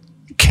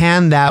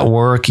 Can that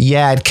work?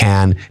 Yeah, it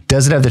can.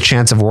 Does it have the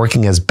chance of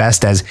working as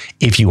best as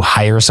if you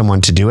hire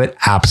someone to do it?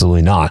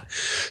 Absolutely not.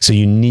 So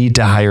you need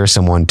to hire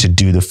someone to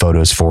do the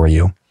photos for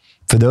you.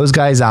 For those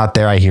guys out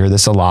there, I hear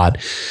this a lot,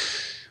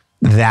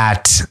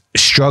 that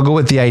struggle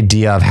with the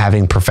idea of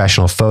having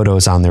professional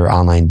photos on their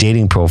online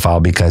dating profile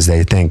because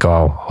they think,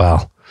 oh,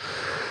 well,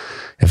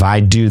 if I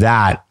do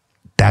that,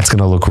 that's going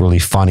to look really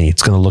funny.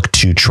 It's going to look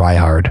too try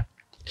hard.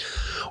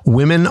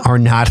 Women are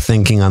not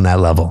thinking on that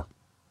level.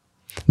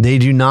 They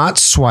do not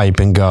swipe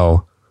and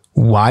go,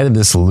 why did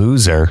this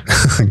loser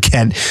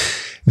get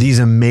these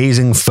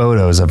amazing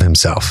photos of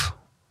himself?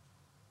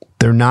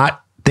 They're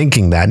not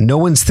thinking that. No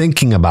one's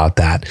thinking about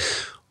that.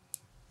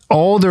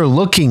 All they're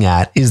looking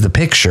at is the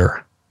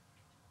picture.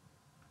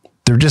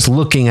 They're just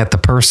looking at the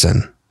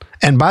person.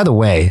 And by the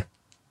way,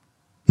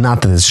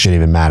 not that this should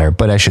even matter,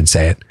 but I should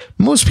say it.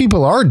 Most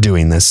people are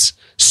doing this.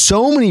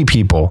 So many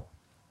people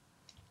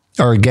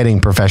are getting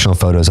professional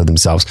photos of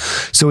themselves.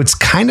 So it's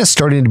kind of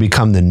starting to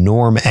become the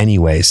norm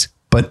anyways.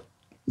 But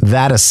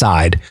that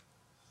aside,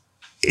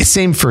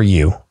 same for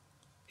you.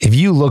 If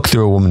you look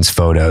through a woman's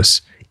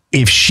photos,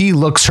 if she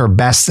looks her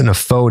best in a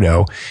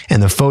photo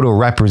and the photo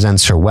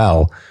represents her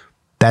well,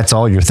 that's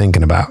all you're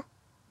thinking about.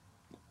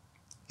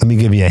 Let me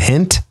give you a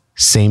hint.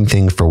 Same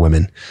thing for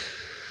women.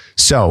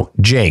 So,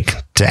 Jake,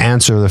 to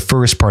answer the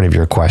first part of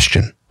your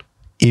question,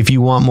 if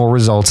you want more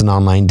results in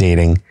online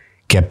dating,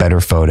 get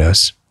better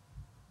photos.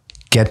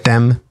 Get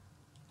them,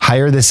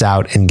 hire this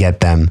out and get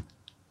them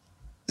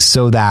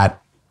so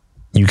that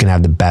you can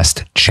have the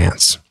best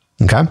chance.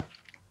 Okay.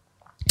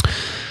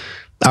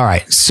 All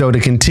right. So to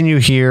continue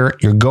here,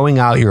 you're going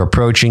out, you're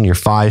approaching, you're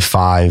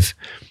 5'5".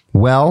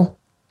 Well,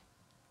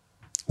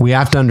 we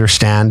have to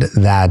understand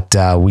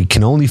that we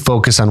can only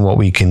focus on what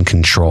we can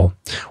control.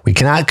 We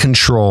cannot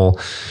control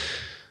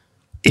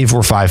if we're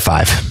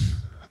 5'5",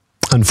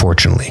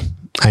 unfortunately.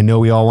 I know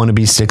we all want to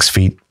be 6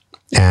 feet.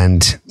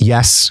 And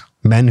yes,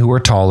 men who are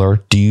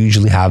taller do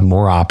usually have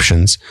more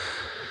options.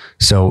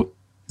 So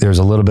there's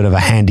a little bit of a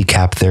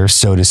handicap there,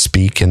 so to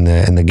speak, in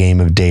the game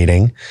of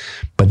dating.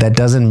 But that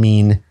doesn't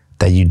mean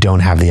that you don't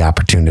have the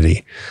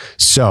opportunity.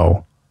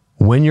 So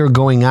when you're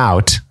going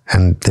out,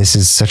 and this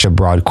is such a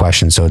broad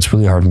question, so it's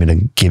really hard for me to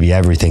give you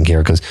everything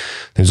here because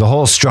there's a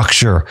whole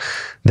structure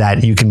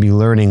that you can be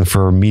learning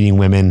for meeting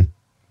women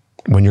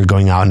when you're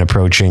going out and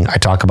approaching. I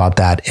talk about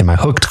that in my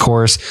Hooked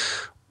course.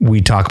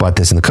 We talk about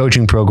this in the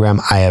coaching program.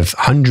 I have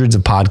hundreds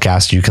of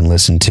podcasts you can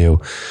listen to.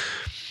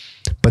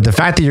 But the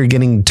fact that you're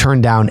getting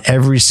turned down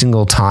every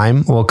single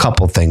time, well, a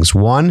couple of things.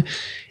 One,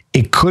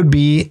 it could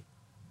be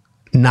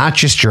not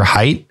just your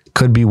height, it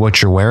could be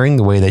what you're wearing,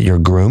 the way that you're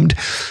groomed.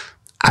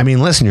 I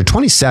mean, listen, you're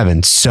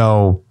 27,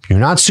 so you're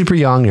not super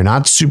young, you're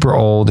not super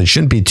old. It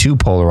shouldn't be too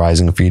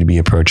polarizing for you to be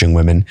approaching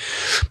women,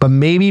 but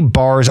maybe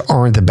bars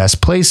aren't the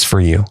best place for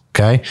you.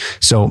 Okay.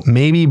 So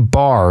maybe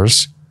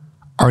bars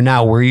are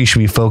not where you should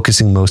be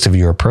focusing most of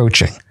your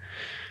approaching.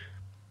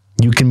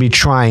 You can be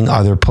trying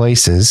other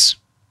places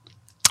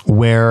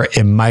where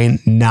it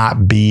might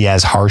not be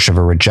as harsh of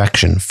a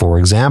rejection. For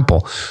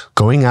example,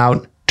 going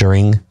out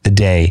during the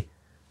day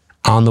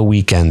on the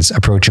weekends,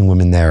 approaching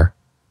women there.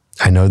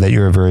 I know that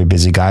you're a very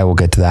busy guy. We'll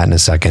get to that in a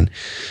second.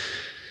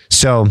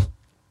 So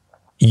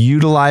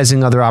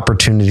utilizing other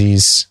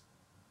opportunities,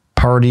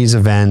 parties,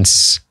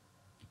 events,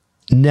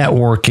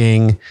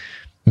 networking,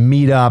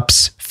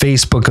 meetups,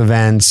 Facebook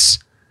events,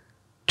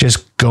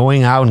 just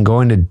going out and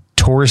going to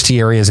touristy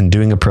areas and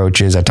doing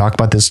approaches. I talk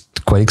about this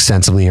quite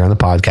extensively here on the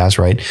podcast,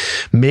 right?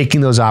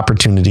 Making those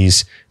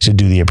opportunities to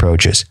do the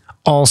approaches.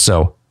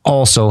 Also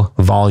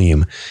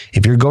volume.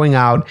 If you're going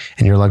out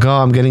and you're like,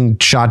 oh, I'm getting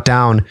shot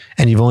down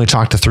and you've only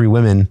talked to 3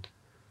 women,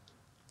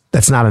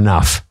 that's not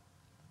enough.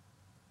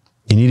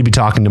 You need to be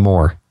talking to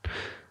more.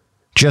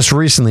 Just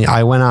recently,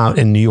 I went out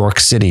in New York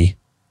City.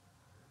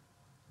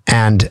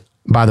 And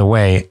by the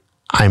way,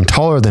 I'm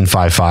taller than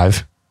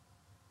 5'5".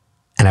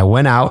 And I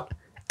went out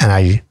and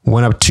I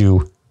went up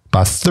to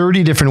about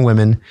 30 different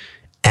women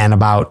and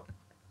about,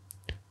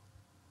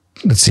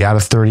 out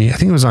of 30, I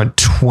think it was about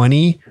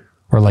 20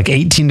 or like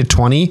 18 to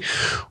 20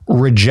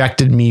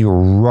 rejected me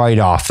right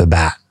off the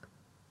bat.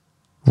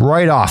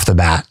 Right off the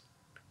bat.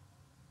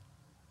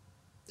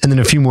 And then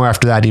a few more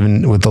after that,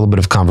 even with a little bit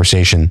of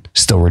conversation,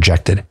 still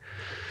rejected.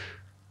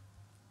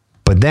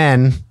 But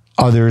then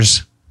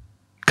others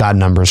got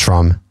numbers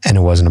from, and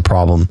it wasn't a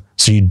problem.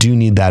 So you do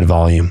need that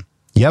volume.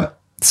 Yep.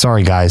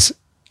 Sorry, guys.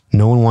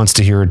 No one wants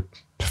to hear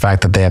the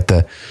fact that they have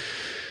to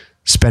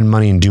spend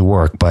money and do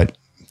work, but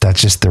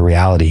that's just the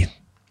reality.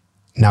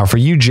 Now, for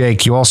you,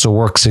 Jake, you also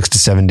work 6 to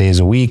 7 days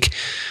a week.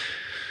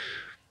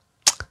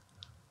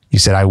 You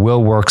said, I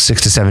will work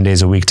 6 to 7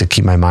 days a week to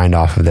keep my mind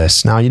off of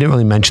this. Now, you didn't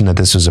really mention that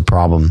this was a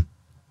problem,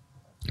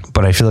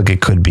 but I feel like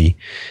it could be.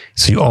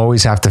 So you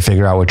always have to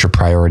figure out what your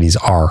priorities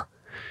are.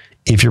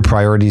 If your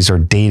priorities are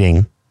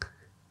dating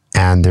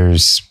and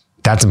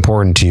that's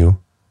important to you,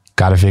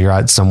 got to figure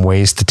out some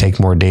ways to take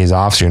more days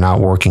off so you're not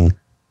working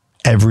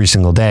every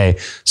single day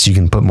so you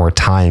can put more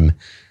time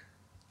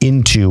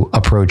into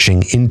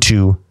approaching,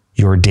 into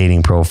your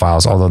dating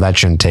profiles, although that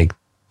shouldn't take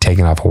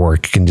taking off of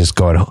work. You can just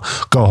go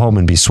home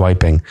and be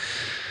swiping.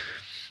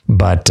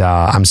 But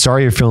I'm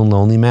sorry you're feeling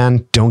lonely,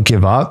 man. Don't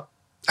give up.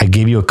 I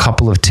gave you a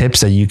couple of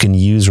tips that you can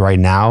use right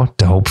now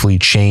to hopefully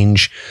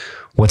change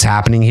what's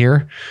happening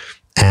here.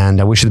 And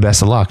I wish you the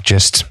best of luck.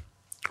 Just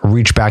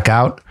reach back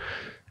out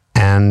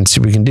and see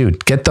what we can do.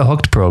 Get the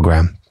Hooked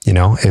program. You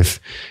know, if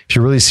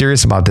you're really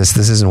serious about this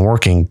isn't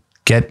working,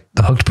 get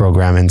the Hooked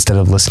program instead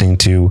of listening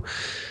to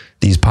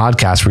these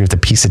podcasts where you have to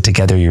piece it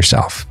together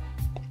yourself.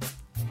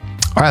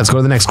 All right, let's go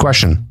to the next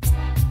question.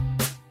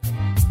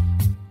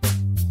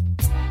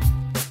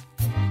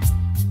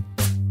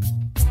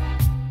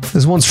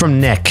 This one's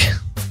from Nick.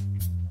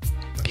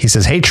 He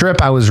says, hey,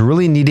 Trip, I was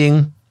really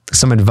needing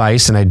some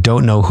advice and I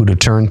don't know who to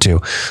turn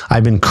to.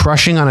 I've been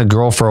crushing on a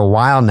girl for a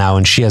while now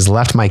and she has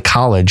left my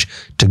college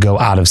to go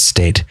out of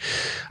state.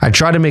 I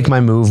tried to make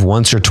my move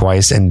once or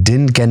twice and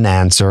didn't get an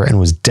answer and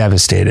was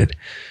devastated.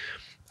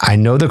 I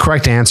know the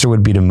correct answer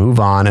would be to move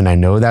on, and I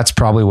know that's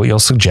probably what you'll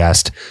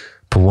suggest,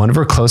 but one of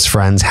her close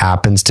friends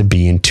happens to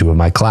be in 2 of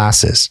my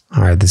classes.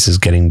 All right, this is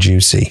getting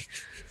juicy.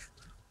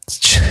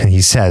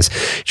 He says,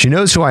 she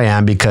knows who I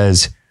am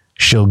because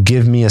she'll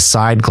give me a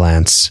side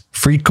glance,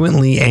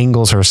 frequently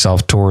angles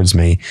herself towards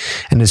me,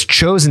 and has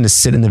chosen to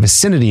sit in the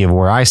vicinity of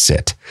where I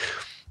sit.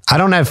 I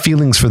don't have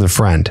feelings for the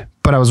friend,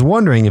 but I was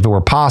wondering if it were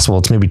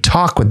possible to maybe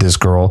talk with this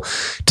girl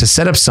to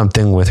set up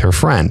something with her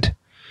friend.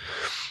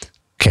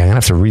 Okay, I'm gonna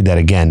have to read that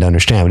again to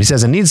understand. But he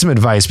says, I need some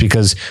advice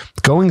because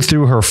going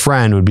through her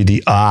friend would be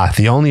the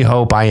only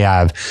hope I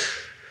have.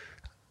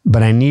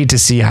 But I need to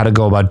see how to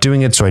go about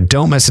doing it so I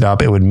don't mess it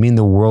up. It would mean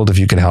the world if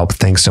you could help.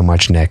 Thanks so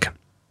much, Nick.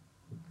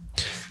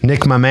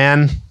 Nick, my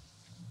man,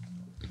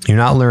 you're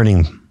not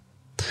learning.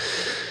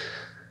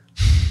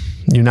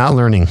 You're not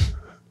learning.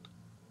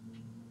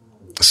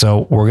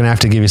 So we're going to have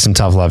to give you some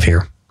tough love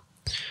here.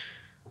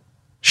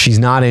 She's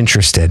not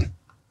interested.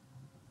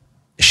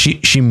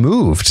 She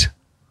moved,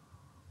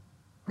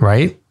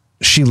 right?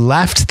 She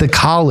left the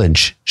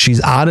college. She's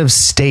out of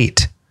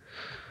state.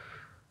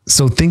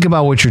 So think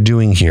about what you're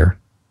doing here.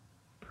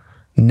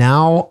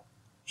 Now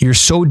you're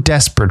so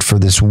desperate for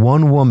this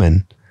one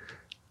woman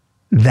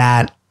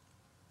that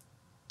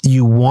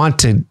you want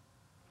to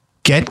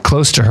get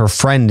close to her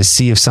friend to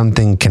see if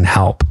something can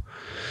help.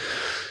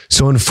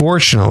 So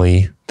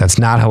unfortunately, that's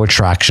not how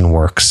attraction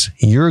works.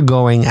 You're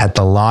going at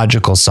the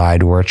logical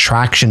side where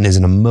attraction is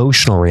an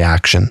emotional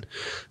reaction.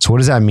 So what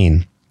does that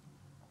mean?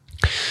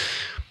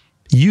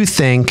 You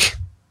think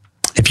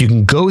if you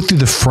can go through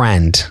the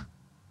friend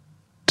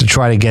to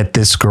try to get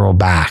this girl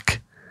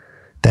back,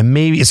 then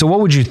maybe, so what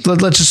would you,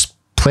 let's just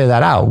play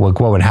that out. What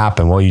would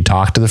happen? Well, you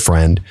talk to the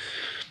friend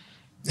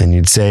and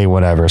you'd say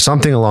whatever,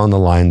 something along the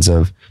lines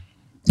of,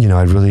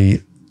 I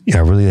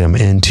really am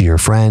into your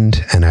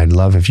friend and I'd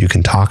love if you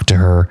can talk to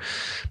her,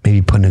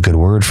 maybe put in a good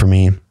word for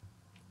me.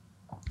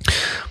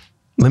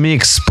 Let me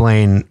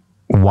explain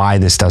why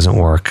this doesn't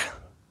work.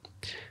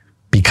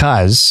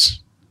 Because,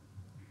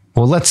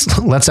 well,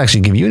 let's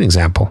actually give you an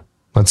example.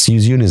 Let's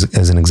use you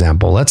as an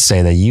example. Let's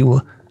say that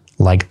you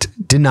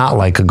did not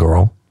like a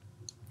girl.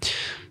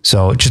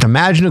 So just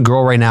imagine a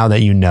girl right now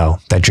that you know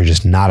that you're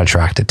just not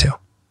attracted to.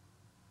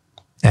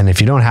 And if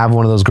you don't have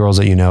one of those girls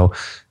that you know,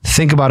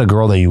 think about a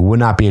girl that you would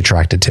not be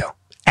attracted to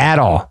at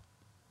all.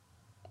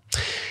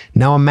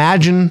 Now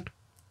imagine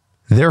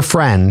their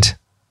friend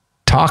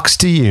talks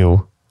to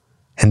you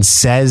and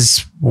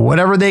says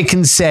whatever they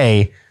can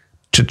say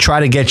to try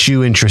to get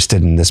you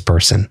interested in this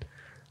person.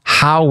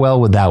 How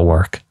well would that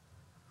work?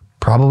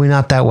 Probably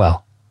not that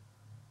well.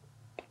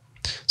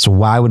 So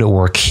why would it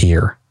work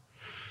here?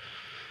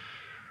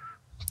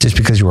 Just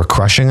because you were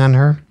crushing on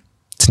her?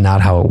 It's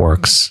not how it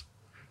works.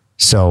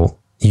 So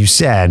you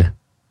said,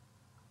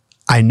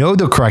 I know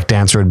the correct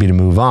answer would be to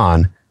move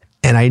on.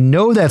 And I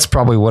know that's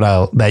probably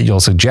that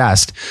you'll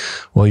suggest.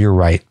 Well, you're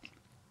right.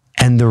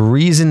 And the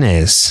reason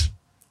is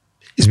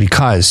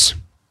because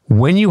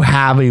when you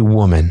have a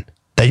woman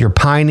that you're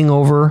pining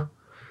over,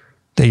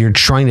 that you're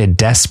trying to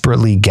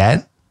desperately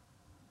get,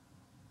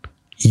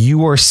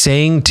 you are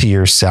saying to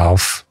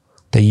yourself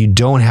that you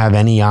don't have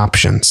any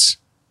options.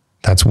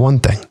 That's one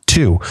thing.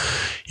 2,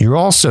 you're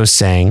also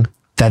saying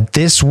that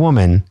this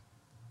woman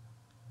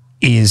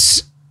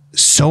is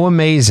so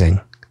amazing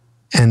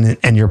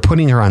and you're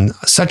putting her on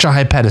such a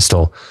high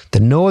pedestal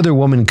that no other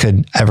woman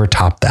could ever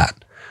top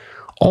that.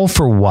 All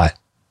for what?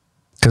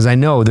 Because I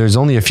know there's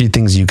only a few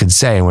things you could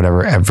say and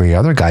whatever every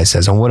other guy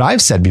says. And what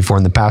I've said before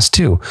in the past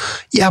too.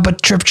 Yeah,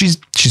 but Trip, she's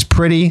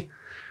pretty.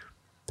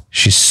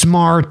 She's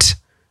smart.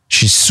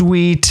 She's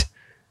sweet.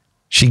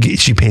 She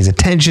pays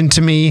attention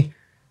to me.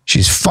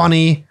 She's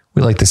funny.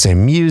 We like the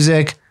same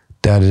music.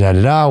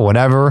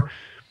 Whatever.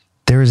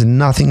 There is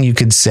nothing you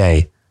could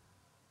say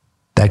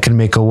that could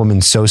make a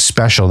woman so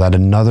special that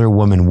another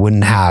woman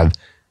wouldn't have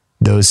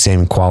those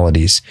same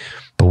qualities.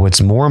 But what's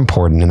more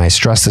important, and I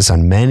stress this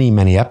on many,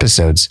 many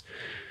episodes,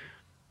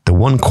 the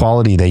one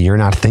quality that you're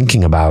not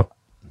thinking about,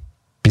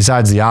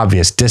 besides the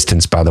obvious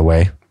distance, by the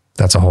way,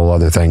 that's a whole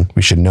other thing.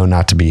 We should know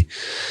not to be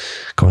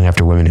going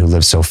after women who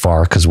live so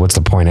far, because what's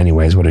the point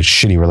anyways? What a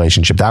shitty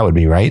relationship that would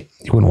be, right?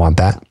 You wouldn't want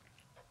that.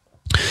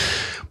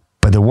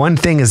 But the one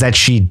thing is that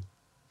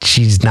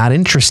she's not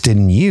interested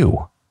in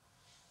you.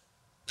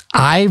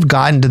 I've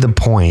gotten to the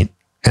point,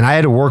 and I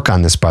had to work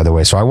on this, by the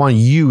way, so I want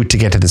you to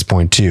get to this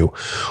point too,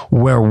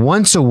 where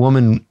once a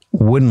woman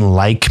wouldn't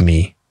like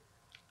me,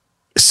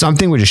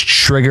 something would just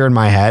trigger in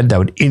my head that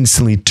would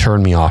instantly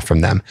turn me off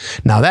from them.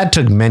 Now, that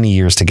took many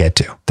years to get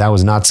to. That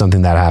was not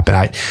something that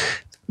happened.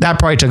 That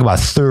probably took about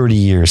 30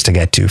 years to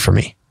get to for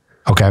me.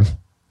 Okay.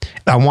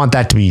 I want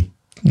that to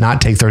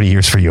not take 30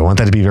 years for you. I want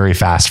that to be very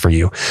fast for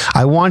you.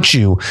 I want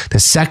you, the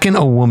second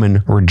a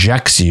woman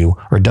rejects you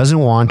or doesn't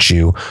want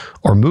you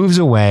or moves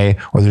away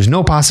or there's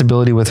no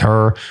possibility with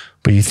her,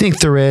 but you think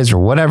there is or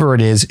whatever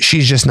it is,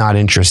 she's just not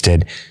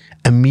interested.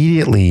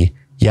 Immediately,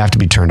 you have to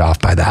be turned off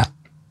by that.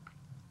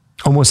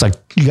 Almost like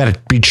you got to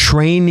be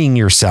training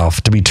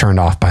yourself to be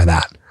turned off by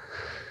that.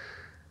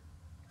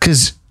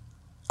 Because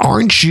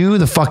aren't you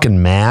the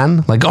fucking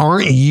man? Like,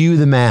 aren't you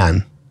the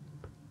man?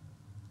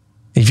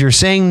 If you're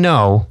saying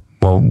no,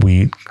 well,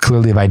 we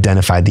clearly have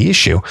identified the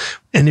issue.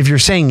 And if you're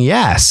saying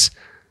yes,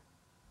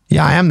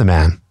 yeah, I am the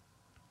man.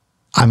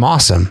 I'm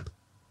awesome.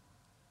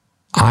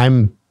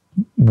 I'm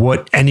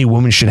what any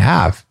woman should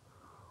have.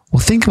 Well,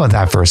 think about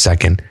that for a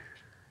second.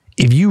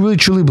 If you really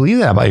truly believe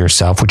that about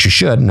yourself, which you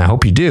should, and I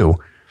hope you do,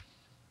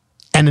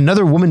 and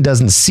another woman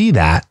doesn't see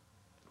that,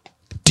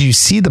 do you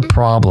see the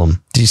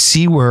problem? Do you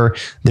see where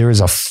there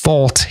is a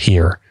fault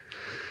here?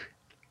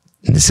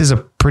 And this is a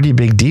pretty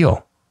big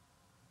deal.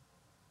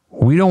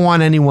 We don't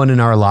want anyone in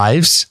our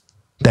lives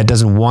that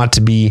doesn't want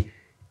to be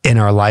in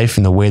our life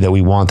in the way that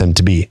we want them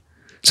to be.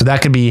 So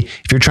that could be,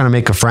 if you're trying to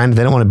make a friend,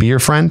 they don't want to be your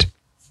friend,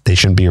 they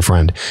shouldn't be your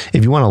friend.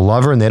 If you want a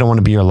lover and they don't want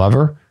to be your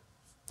lover,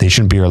 they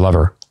shouldn't be your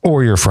lover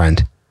or your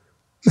friend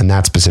in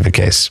that specific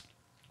case.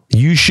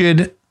 You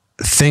should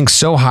think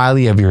so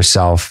highly of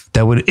yourself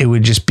that it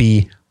would just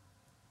be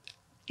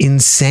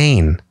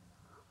insane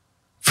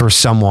for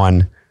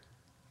someone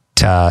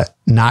to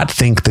not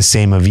think the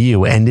same of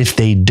you. And if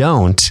they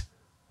don't,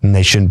 then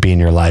they shouldn't be in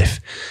your life.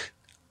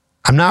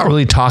 I'm not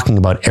really talking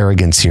about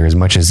arrogance here as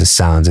much as this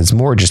sounds. It's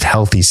more just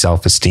healthy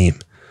self-esteem.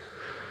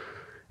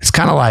 It's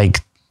kind of like,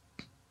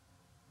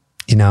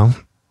 you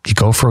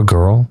go for a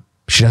girl,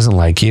 she doesn't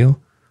like you,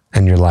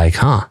 and you're like,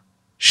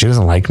 she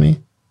doesn't like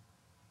me?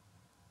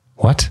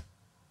 What?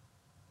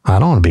 I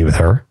don't want to be with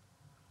her.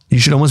 You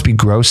should almost be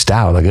grossed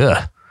out. Like,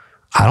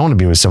 I don't want to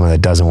be with someone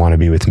that doesn't want to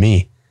be with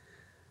me.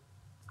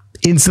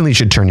 Instantly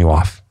should turn you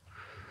off.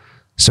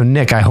 So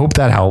Nick, I hope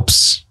that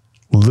helps.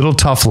 Little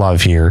tough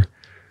love here.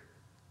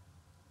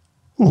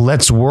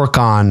 Let's work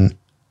on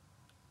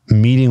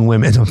meeting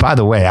women. And by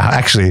the way,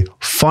 actually,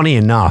 funny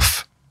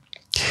enough,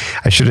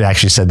 I should have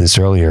actually said this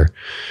earlier.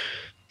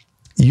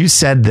 You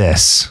said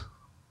this.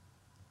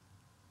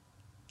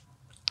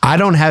 I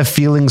don't have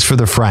feelings for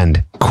the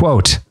friend.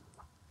 Quote.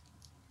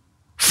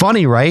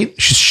 Funny, right?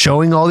 She's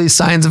showing all these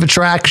signs of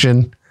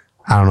attraction.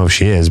 I don't know if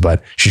she is,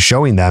 but she's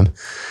showing them.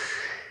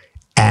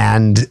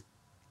 And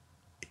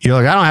you're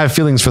like, I don't have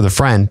feelings for the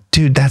friend.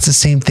 Dude, that's the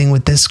same thing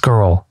with this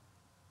girl.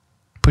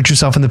 Put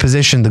yourself in the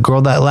position, the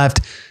girl that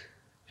left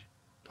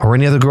or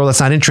any other girl that's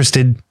not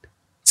interested.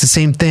 It's the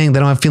same thing. They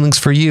don't have feelings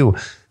for you.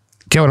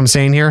 Get what I'm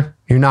saying here?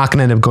 You're not going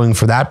to end up going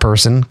for that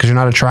person because you're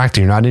not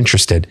attracted. You're not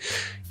interested.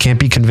 Can't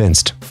be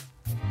convinced.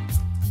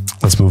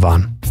 Let's move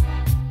on.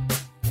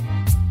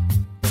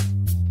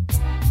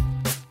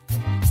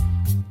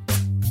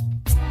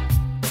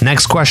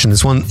 Next question.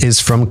 This one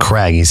is from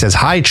Craig. He says,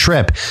 hi,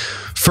 Trip.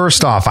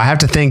 First off, I have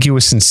to thank you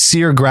with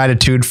sincere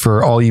gratitude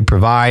for all you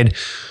provide,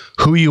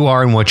 who you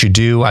are and what you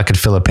do. I could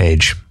fill a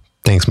page.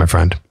 Thanks, my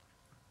friend.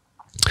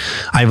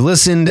 I've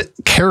listened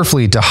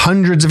carefully to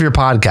hundreds of your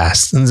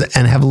podcasts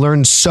and have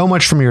learned so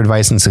much from your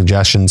advice and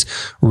suggestions.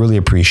 Really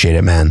appreciate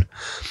it, man.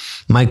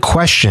 My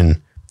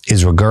question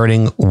is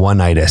regarding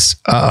one-itis.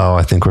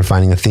 I think we're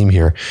finding a theme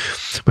here.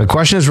 My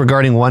question is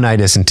regarding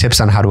one-itis and tips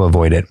on how to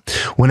avoid it.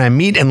 When I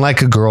meet and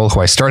like a girl who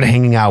I start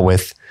hanging out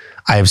with,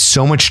 I have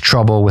so much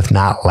trouble with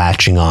not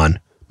latching on.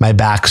 My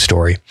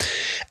backstory.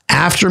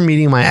 After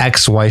meeting my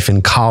ex-wife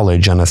in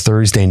college on a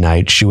Thursday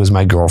night, she was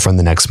my girlfriend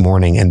the next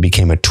morning and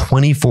became a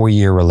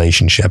 24-year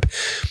relationship.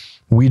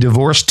 We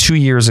divorced 2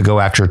 years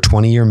ago after a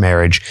 20-year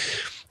marriage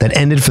that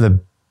ended for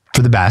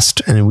the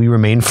best, and we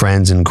remained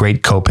friends and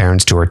great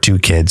co-parents to our 2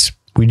 kids.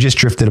 We just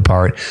drifted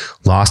apart,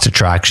 lost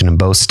attraction, and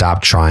both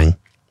stopped trying.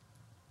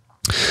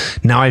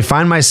 Now I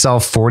find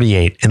myself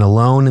 48 and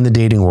alone in the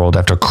dating world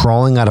after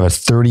crawling out of a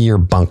 30-year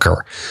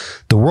bunker.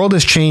 The world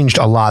has changed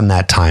a lot in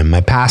that time.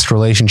 My past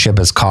relationship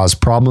has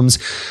caused problems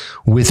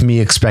with me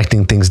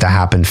expecting things to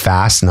happen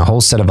fast and a whole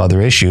set of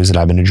other issues that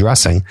I've been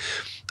addressing.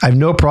 I have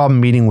no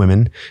problem meeting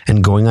women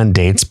and going on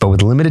dates, but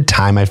with limited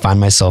time, I find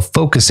myself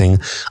focusing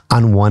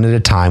on one at a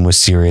time with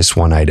serious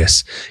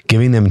one-itis,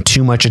 giving them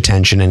too much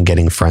attention and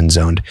getting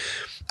friend-zoned.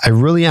 I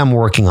really am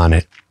working on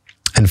it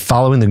and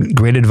following the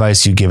great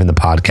advice you give in the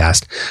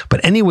podcast.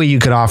 But anyway, you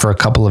could offer a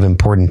couple of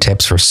important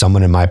tips for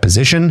someone in my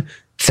position.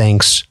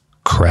 Thanks,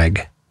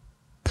 Craig.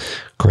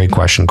 Great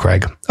question,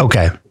 Craig.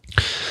 Okay.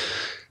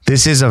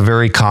 This is a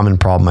very common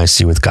problem I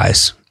see with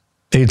guys.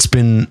 It's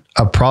been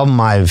a problem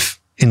I've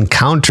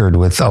encountered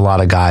with a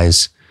lot of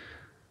guys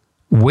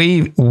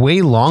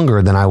way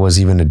longer than I was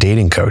even a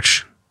dating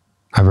coach.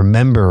 I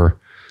remember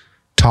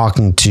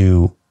talking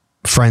to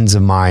friends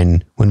of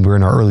mine when we were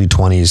in our early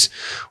 20s,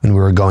 when we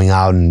were going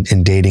out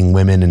and dating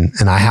women.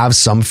 And I have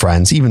some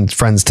friends, even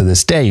friends to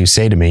this day, who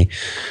say to me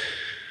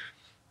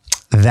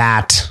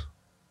that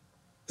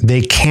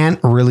they can't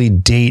really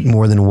date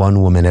more than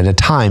one woman at a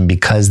time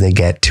because they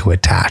get too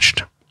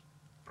attached.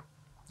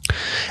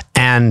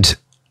 And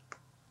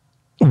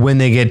when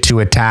they get too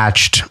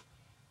attached,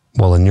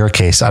 well, in your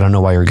case, I don't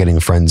know why you're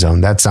getting friend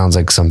zoned. That sounds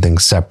like something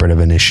separate of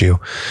an issue.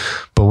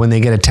 But when they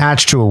get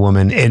attached to a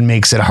woman, it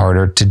makes it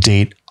harder to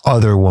date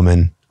other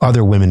women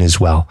as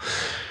well.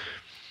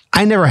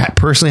 I never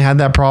personally had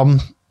that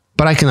problem,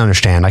 but I can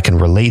understand. I can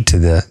relate to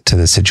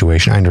the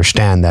situation. I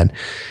understand that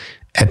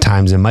at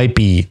times it might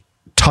be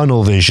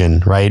tunnel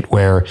vision, right?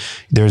 Where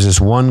there's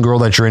this one girl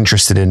that you're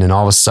interested in, and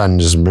all of a sudden,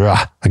 just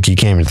like you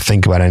can't even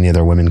think about any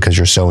other women because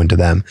you're so into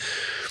them.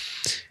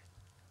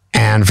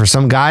 And for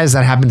some guys,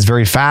 that happens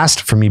very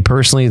fast. For me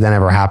personally, that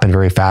never happened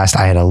very fast.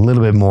 I had a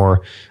little bit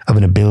more of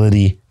an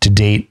ability to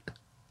date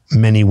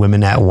many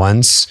women at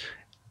once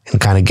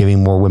and kind of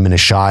giving more women a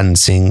shot and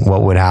seeing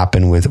what would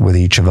happen with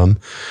each of them.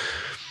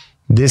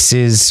 This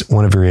is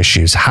one of your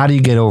issues. How do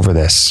you get over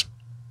this?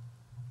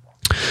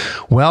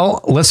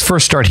 Well, let's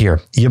first start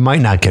here. You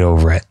might not get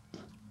over it.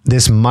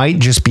 This might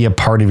just be a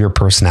part of your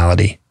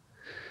personality.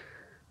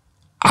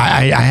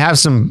 I have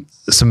some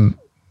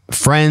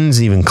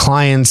friends, even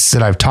clients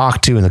that I've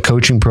talked to in the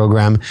coaching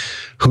program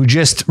who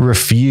just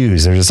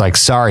refuse. They're just like,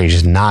 sorry, it's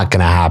just not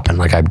going to happen.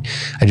 Like I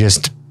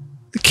just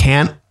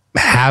can't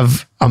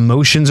have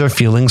emotions or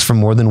feelings for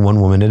more than one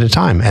woman at a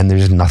time. And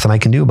there's nothing I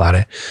can do about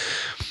it.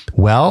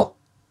 Well,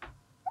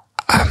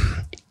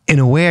 in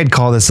a way, I'd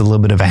call this a little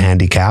bit of a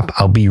handicap.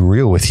 I'll be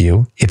real with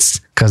you. It's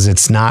because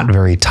it's not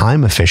very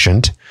time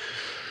efficient.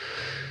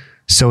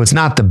 So it's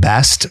not the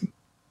best.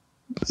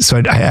 So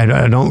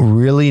I don't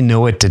really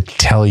know what to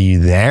tell you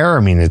there.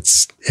 I mean,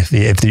 it's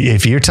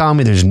if you're telling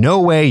me there's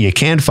no way, you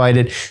can't fight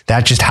it,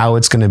 that's just how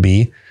it's going to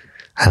be.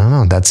 I don't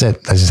know. That's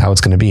it. That's just how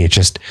it's going to be. It's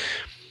just,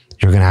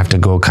 you're going to have to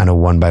go kind of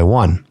one by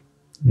one.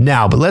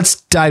 Now, but let's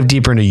dive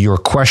deeper into your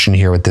question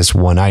here with this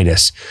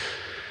one-itis,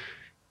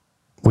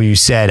 where you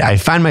said, I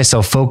find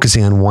myself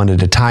focusing on one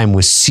at a time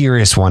with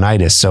serious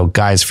one-itis. So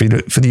guys,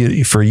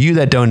 for you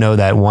that don't know,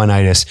 that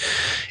one-itis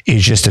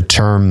is just a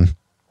term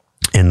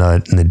in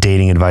the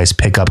dating advice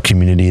pickup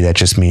community that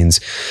just means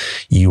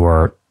you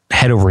are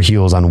head over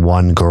heels on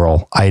one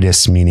girl.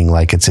 Itis meaning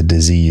like it's a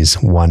disease,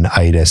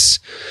 one-itis.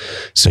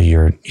 So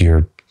you're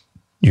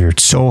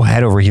so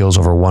head over heels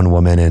over one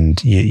woman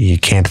and you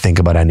can't think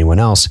about anyone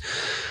else.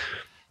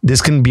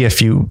 This can be a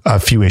few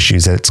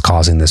issues that's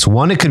causing this.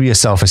 One, it could be a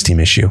self-esteem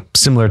issue,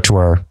 similar to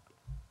our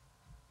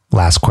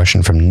last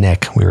question from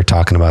Nick. We were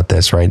talking about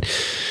this, right?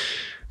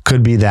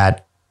 Could be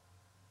that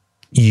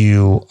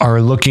you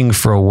are looking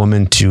for a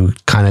woman to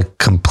kind of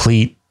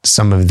complete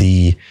some of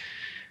the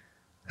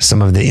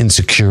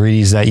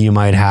insecurities that you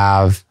might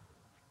have.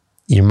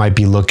 You might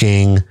be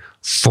looking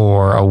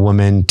for a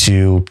woman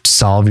to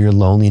solve your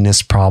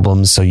loneliness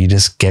problems. So you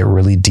just get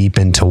really deep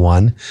into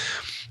one.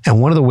 And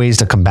one of the ways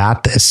to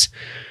combat this,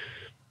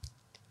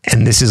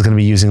 and this is going to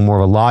be using more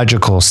of a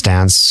logical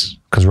stance,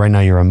 because right now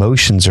your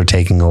emotions are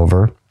taking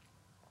over.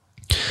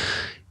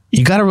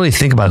 You got to really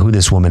think about who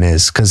this woman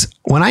is. Because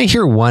when I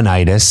hear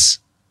one-itis,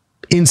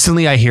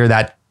 instantly I hear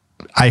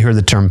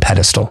the term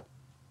pedestal,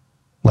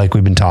 like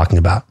we've been talking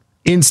about.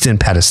 Instant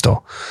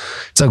pedestal.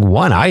 It's like,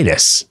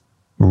 one-itis?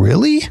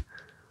 Really?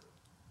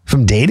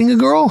 From dating a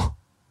girl?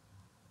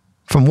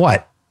 From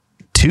what?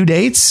 2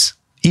 dates?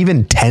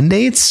 Even 10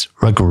 dates?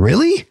 Like,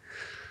 really?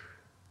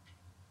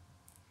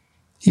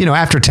 You know,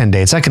 after 10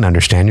 dates, I can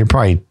understand you're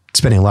probably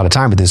spending a lot of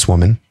time with this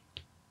woman,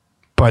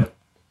 but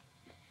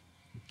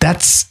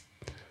that's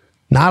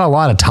not a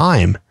lot of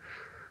time.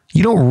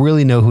 You don't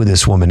really know who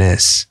this woman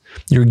is.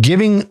 You're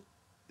giving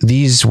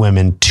these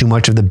women too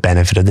much of the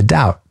benefit of the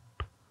doubt.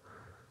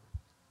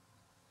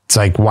 It's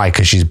like, why?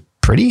 Because she's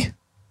pretty?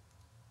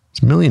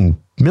 There's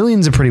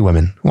millions of pretty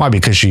women. Why?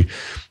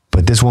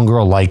 But this one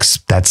girl likes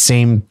that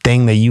same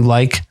thing that you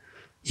like.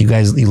 You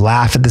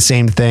laugh at the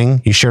same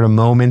thing. You shared a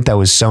moment that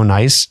was so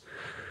nice.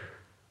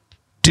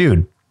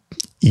 Dude,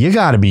 you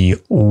got to be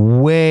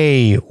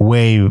way,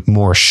 way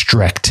more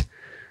strict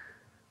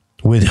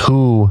with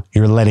who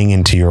you're letting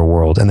into your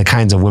world and the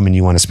kinds of women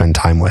you want to spend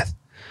time with.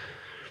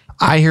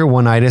 I hear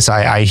one-itis.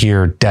 I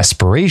hear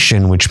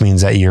desperation, which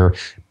means that you're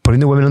putting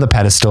the women on the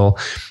pedestal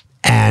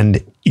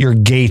and your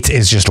gate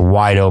is just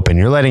wide open.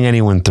 You're letting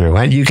anyone through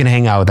and you can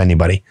hang out with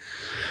anybody.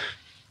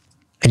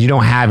 And you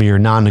don't have your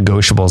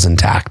non-negotiables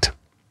intact.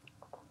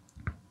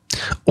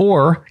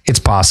 Or it's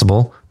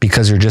possible,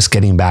 because you're just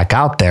getting back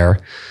out there,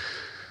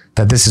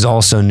 that this is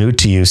also new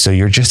to you. So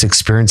you're just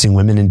experiencing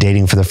women and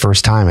dating for the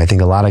first time. I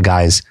think a lot of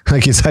guys,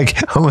 it's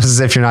like almost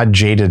as if you're not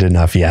jaded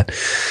enough yet.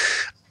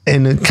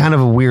 In a kind of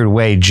a weird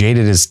way,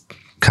 jaded is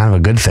kind of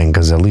a good thing,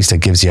 because at least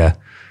it gives you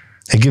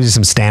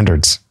some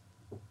standards,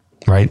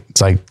 right?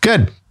 It's like,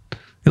 good.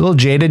 You're a little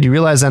jaded. You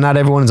realize that not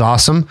everyone is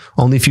awesome.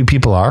 Only a few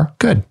people are.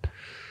 Good.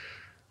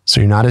 So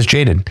you're not as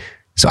jaded.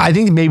 So I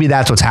think maybe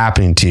that's what's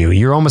happening to you.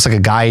 You're almost like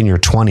a guy in your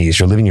 20s.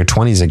 You're living your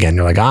 20s again.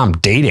 You're like, I'm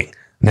dating.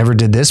 Never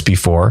did this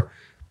before.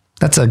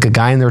 That's like a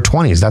guy in their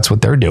 20s. That's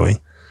what they're doing.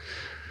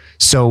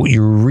 So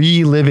you're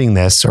reliving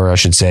this, or I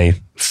should say,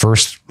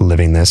 first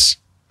living this.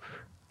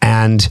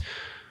 And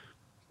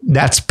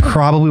that's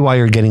probably why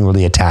you're getting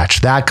really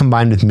attached. That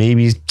combined with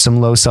maybe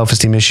some low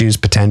self-esteem issues,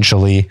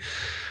 potentially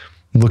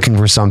looking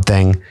for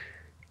something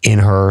in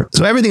her.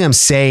 So everything I'm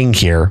saying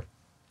here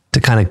to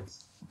kind of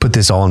put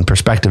this all in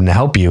perspective and to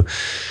help you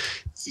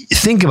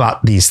think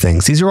about these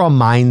things. These are all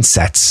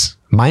mindsets.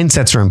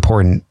 Mindsets are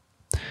important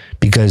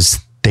because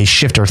they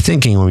shift our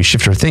thinking. When we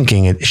shift our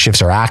thinking, it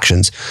shifts our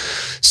actions.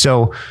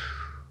 So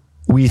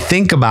we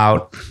think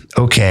about,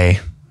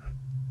 okay,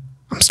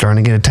 I'm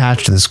starting to get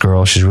attached to this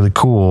girl. She's really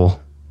cool,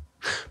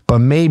 but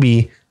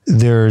maybe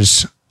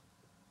there's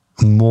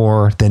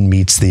more than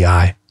meets the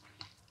eye,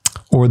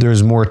 or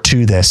there's more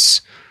to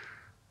this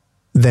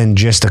than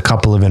just a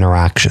couple of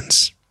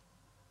interactions.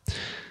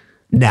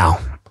 Now,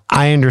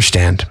 I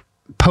understand.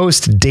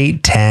 Post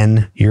date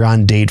 10, you're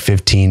on date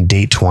 15,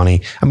 date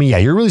 20. I mean, yeah,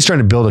 you're really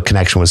starting to build a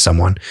connection with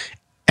someone.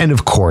 And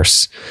of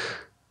course,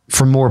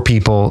 for more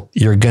people,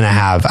 you're going to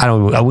have, I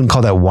wouldn't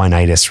call that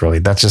one-itis really.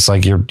 That's just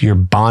like you're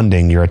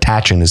bonding, you're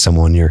attaching to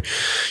someone, you're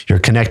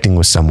connecting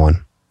with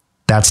someone.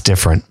 That's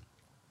different.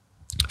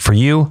 For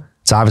you,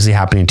 It's obviously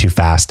happening too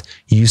fast.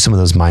 Use some of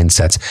those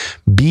mindsets.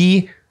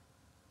 Be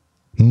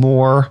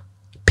more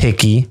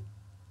picky,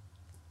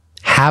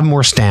 have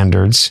more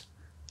standards,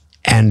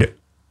 and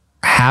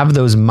have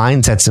those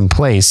mindsets in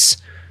place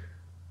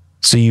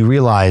so you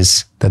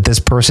realize that this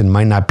person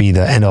might not be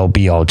the end all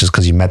be all just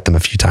because you met them a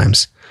few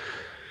times.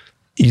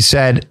 You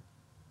said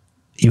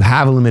you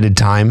have a limited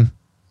time.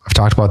 I've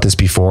talked about this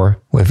before.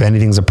 If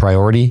anything's a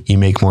priority, you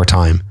make more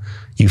time.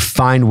 You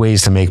find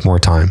ways to make more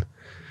time.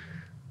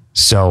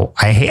 So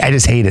I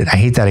just hate it. I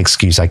hate that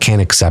excuse. I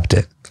can't accept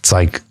it. It's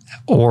like,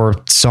 or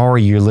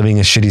sorry, you're living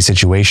a shitty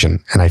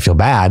situation and I feel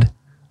bad,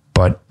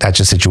 but that's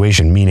a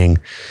situation. Meaning,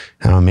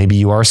 maybe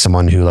you are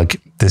someone who like,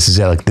 this is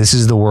it. Like, this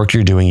is the work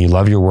you're doing. You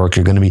love your work.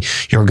 You're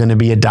going to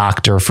be a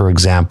doctor, for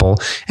example,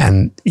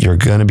 and you're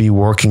going to be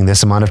working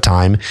this amount of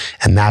time.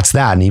 And that's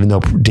that. And even though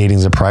dating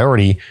is a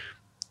priority,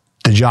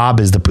 the job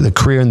is the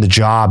career and the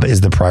job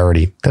is the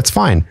priority. That's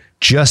fine.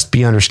 Just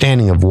be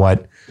understanding of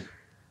what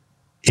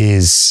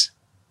is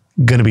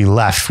going to be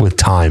left with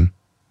time.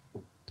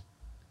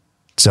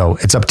 So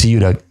it's up to you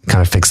to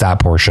kind of fix that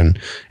portion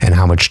and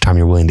how much time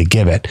you're willing to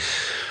give it.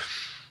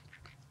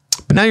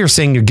 But now you're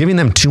saying you're giving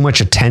them too much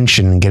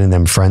attention and getting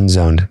them friend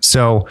zoned.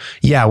 So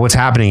yeah, what's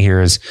happening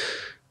here is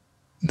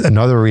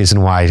another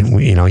reason why,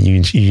 you know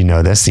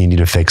this, you need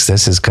to fix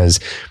this is because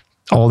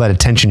all that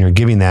attention you're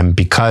giving them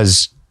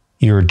because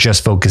you're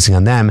just focusing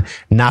on them,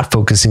 not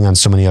focusing on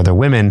so many other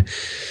women,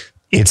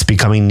 it's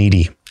becoming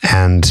needy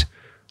and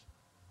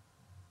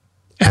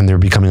they're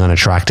becoming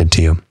unattracted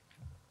to you.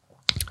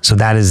 So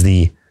that is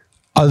the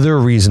other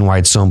reason why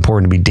it's so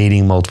important to be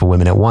dating multiple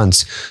women at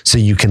once, so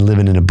you can live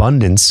in an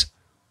abundance,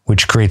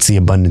 which creates the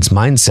abundance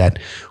mindset,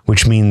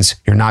 which means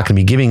you're not going to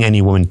be giving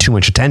any woman too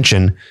much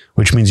attention,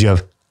 which means you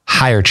have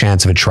higher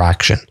chance of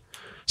attraction.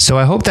 So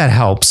I hope that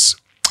helps.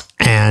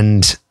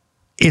 And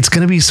it's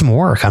going to be some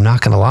work. I'm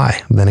not going to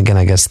lie. Then again,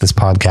 I guess this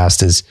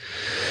podcast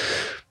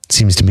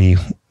seems to be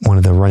one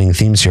of the running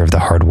themes here of the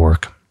hard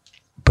work,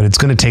 but it's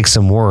going to take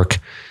some work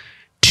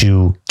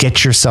to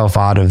get yourself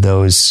out of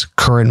those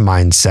current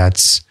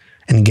mindsets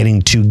and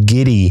getting too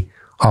giddy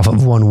off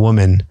of one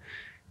woman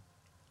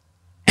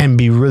and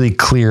be really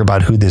clear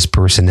about who this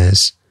person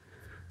is,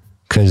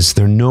 because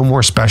they're no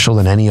more special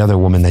than any other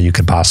woman that you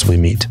could possibly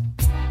meet.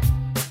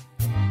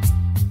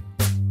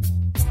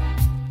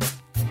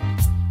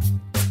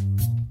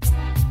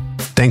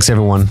 Thanks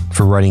everyone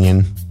for writing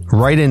in.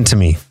 Write into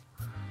me.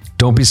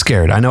 Don't be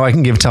scared. I know I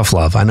can give tough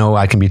love. I know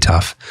I can be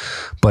tough,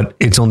 but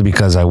it's only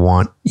because I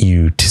want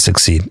you to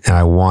succeed and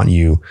I want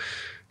you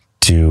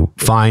to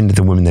find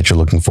the women that you're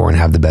looking for and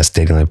have the best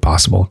dating life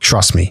possible.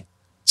 Trust me.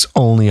 It's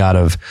only out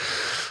of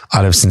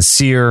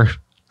sincere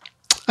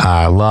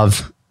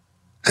love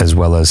as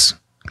well as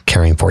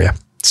caring for you.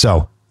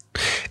 So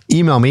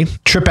email me,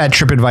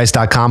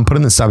 trip@tripadvice.com, put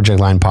in the subject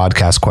line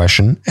podcast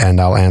question,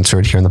 and I'll answer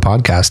it here in the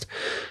podcast.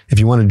 If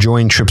you want to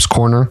join Trip's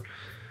Corner,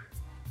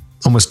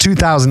 almost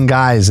 2,000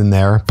 guys in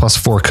there, plus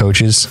 4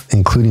 coaches,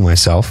 including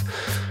myself.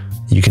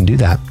 You can do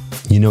that.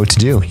 You know what to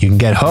do. You can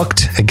get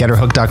hooked at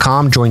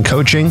getherhooked.com, join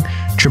coaching,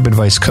 Trip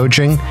Advice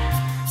Coaching,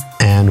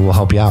 and we'll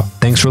help you out.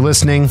 Thanks for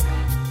listening.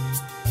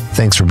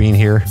 Thanks for being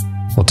here.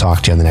 We'll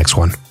talk to you on the next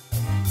one.